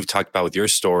everything you've talked about with your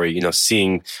story,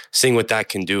 seeing what that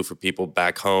can do for people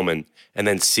back home, and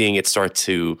then seeing it start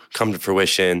to come to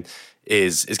fruition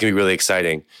is going to be really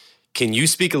exciting. Can you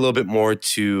speak a little bit more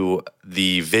to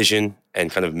the vision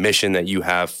and kind of mission that you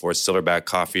have for Silverback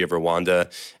Coffee of Rwanda,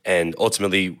 and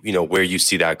ultimately, where you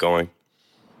see that going?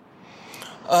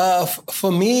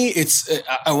 For me,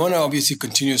 I want to obviously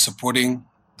continue supporting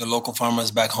the local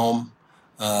farmers back home,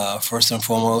 first and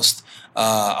foremost.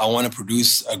 I want to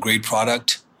produce a great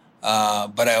product,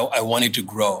 but I want it to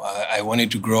grow. I want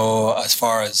it to grow as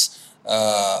far as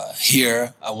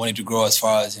here. I want it to grow as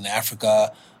far as in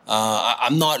Africa.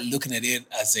 I'm not looking at it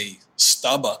as a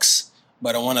Starbucks,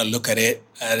 but I want to look at it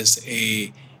as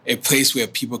a place where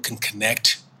people can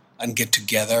connect and get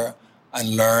together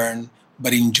and learn,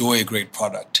 but enjoy a great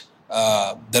product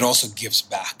that also gives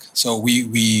back. So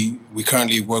we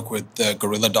currently work with the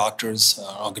Gorilla Doctors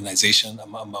organization.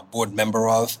 I'm a board member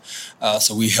of.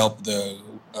 So we help the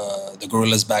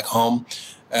gorillas back home,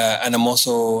 and I'm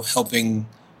also helping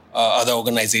other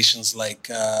organizations like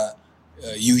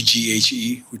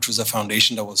UGHE, which was a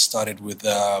foundation that was started with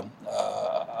a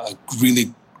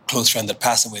really close friend that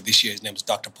passed away this year. His name is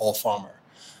Dr. Paul Farmer.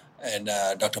 And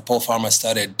Dr. Paul Farmer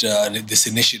started this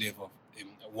initiative of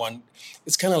one.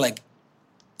 It's kind of like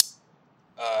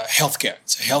healthcare.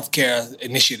 It's a healthcare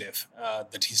initiative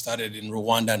that he started in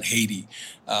Rwanda and Haiti.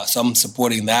 So I'm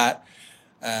supporting that.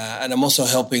 And I'm also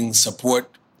helping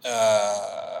support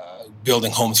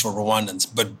building homes for Rwandans,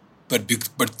 but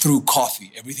through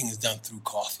coffee. Everything is done through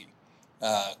coffee.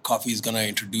 Coffee is going to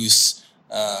introduce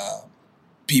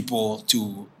people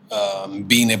to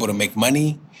being able to make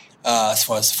money. As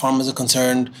far as farmers are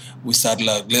concerned, we started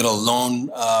a little loan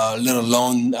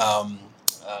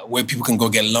where people can go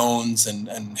get loans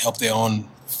and help their own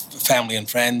family and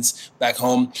friends back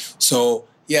home. So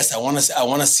yes, I want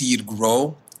to see it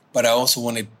grow, but I also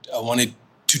want it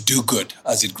to do good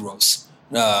as it grows,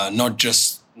 not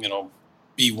just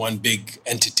be one big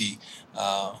entity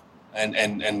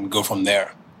and go from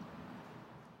there.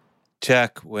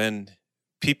 Jack, when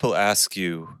people ask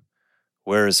you,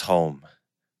 where is home?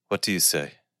 What do you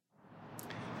say?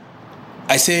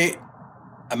 I say,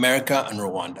 America and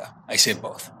Rwanda. I say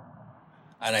both.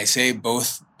 And I say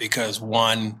both because,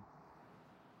 one,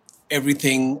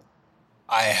 everything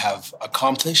I have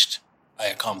accomplished, I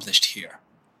accomplished here.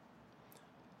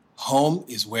 Home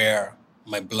is where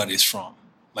my blood is from.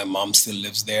 My mom still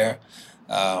lives there.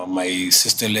 My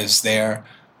sister lives there.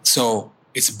 So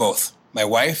it's both. My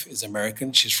wife is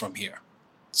American. She's from here.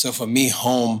 So for me,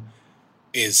 home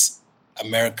is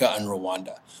America and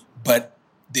Rwanda. But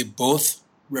they both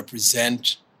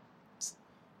represent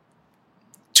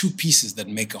two pieces that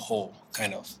make a whole,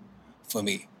 kind of, for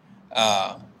me.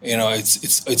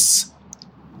 It's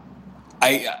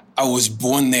I was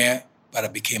born there, but I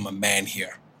became a man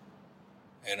here.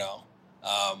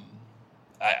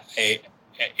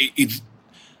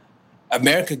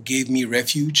 America gave me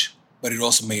refuge, but it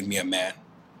also made me a man.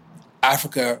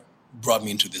 Africa brought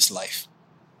me into this life,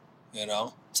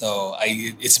 So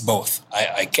it's both.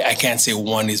 I can't say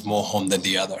one is more home than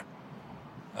the other.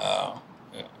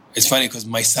 It's funny because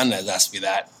my son has asked me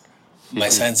that. My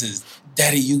son says,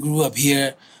 "Daddy, you grew up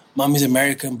here. Mommy's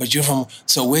American, but you're from.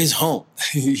 So where's home?"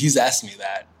 He's asked me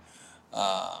that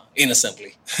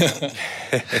innocently.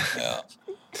 Yeah.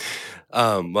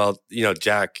 Well,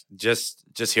 Jack, just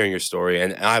hearing your story,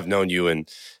 and I've known you, and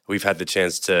we've had the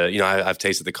chance to, I've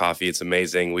tasted the coffee. It's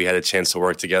amazing. We had a chance to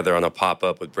work together on a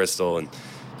pop-up with Bristol, and,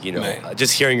 Right.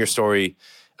 Just hearing your story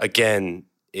again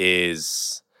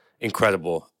is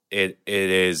incredible. It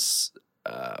is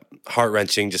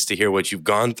heart-wrenching just to hear what you've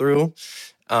gone through,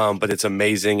 but it's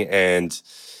amazing, and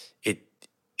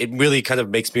it really kind of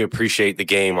makes me appreciate the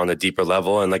game on a deeper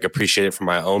level and appreciate it from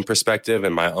my own perspective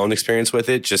and my own experience with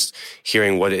it, just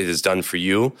hearing what it has done for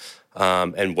you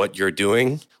and what you're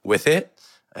doing with it.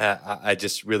 I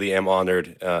just really am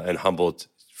honored and humbled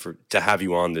to have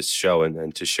you on this show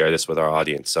and to share this with our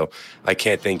audience. So I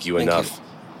can't thank you enough.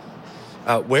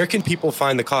 Where can people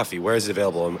find the coffee? Where is it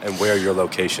available and where are your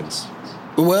locations?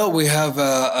 Well, we have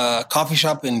a coffee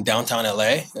shop in downtown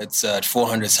LA. It's at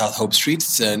 400 South Hope Street.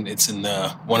 It's in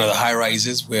one of the high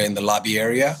rises. We're in the lobby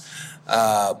area.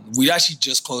 We actually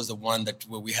just closed the one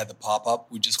where we had the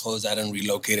pop-up. We just closed that and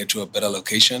relocated to a better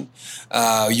location.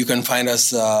 You can find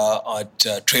us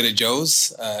at Trader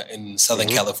Joe's in Southern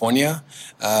California.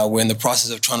 We're in the process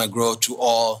of trying to grow to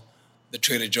all the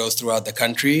Trader Joe's throughout the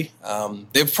country.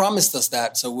 They've promised us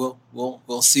that, so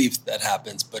we'll see if that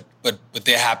happens. But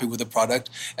they're happy with the product,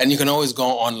 and you can always go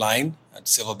online at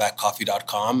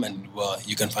silverbackcoffee.com, and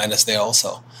you can find us there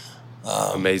also.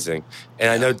 Amazing. And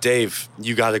I know, Dave,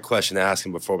 you got a question to ask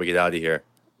him before we get out of here.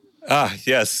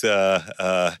 Yes.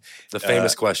 The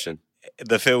famous question.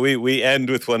 We end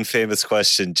with one famous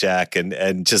question, Jack,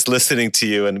 and just listening to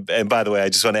you. And by the way, I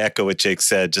just want to echo what Jake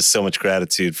said. Just so much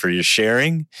gratitude for your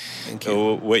sharing. Thank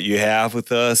you. What you have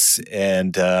with us,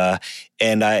 it's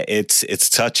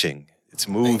touching. It's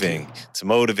moving. It's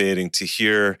motivating to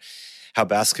hear how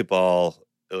basketball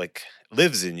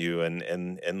lives in you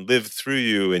and lived through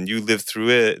you, and you lived through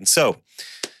it. And so,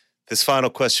 this final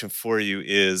question for you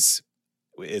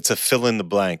it's a fill in the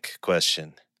blank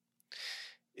question.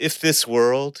 If this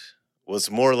world was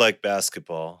more like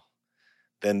basketball,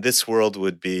 then this world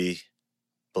would be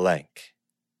blank.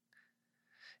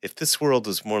 If this world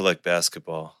was more like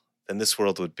basketball, then this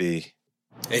world would be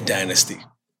a dynasty.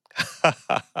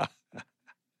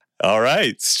 All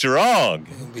right, strong.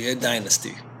 It would be a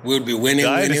dynasty. We would be winning,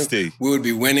 Dynasty. We would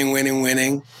be winning.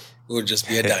 We would just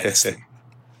be a dynasty.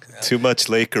 Too much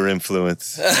Laker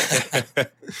influence.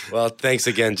 Well, thanks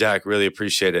again, Jack. Really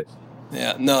appreciate it.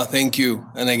 Yeah, no, thank you.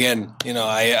 And again,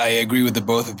 I agree with the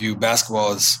both of you.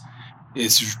 Basketball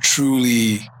is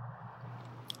truly,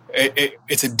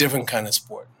 it's a different kind of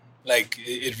sport.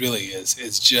 It really is.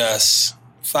 It's just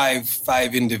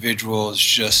five individuals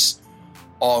just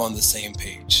all on the same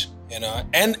page,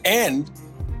 And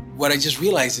what I just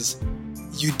realized is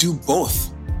you do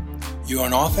both. You're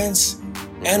on offense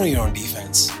and you're on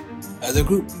defense as a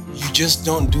group. You just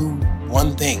don't do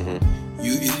one thing.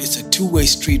 It's a two-way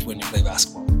street when you play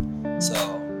basketball.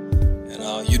 So,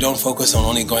 you don't focus on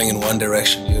only going in one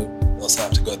direction. You also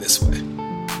have to go this way.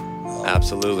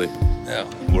 Absolutely. Yeah.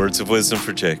 Words of wisdom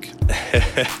for Jake.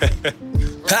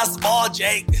 Pass the ball,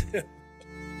 Jake.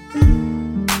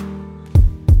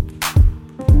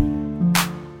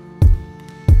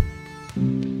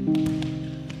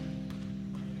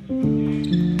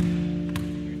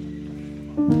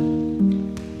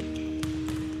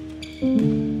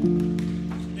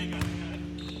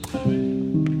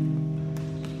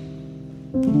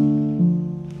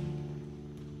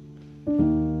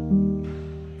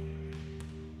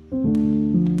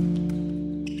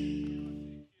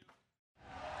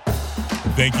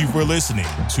 Thank you for listening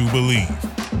to Believe.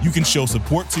 You can show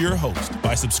support to your host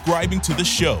by subscribing to the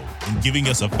show and giving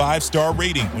us a 5-star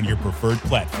rating on your preferred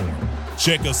platform.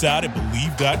 Check us out at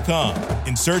Believe.com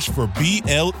and search for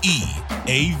BLEAV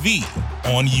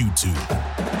on YouTube.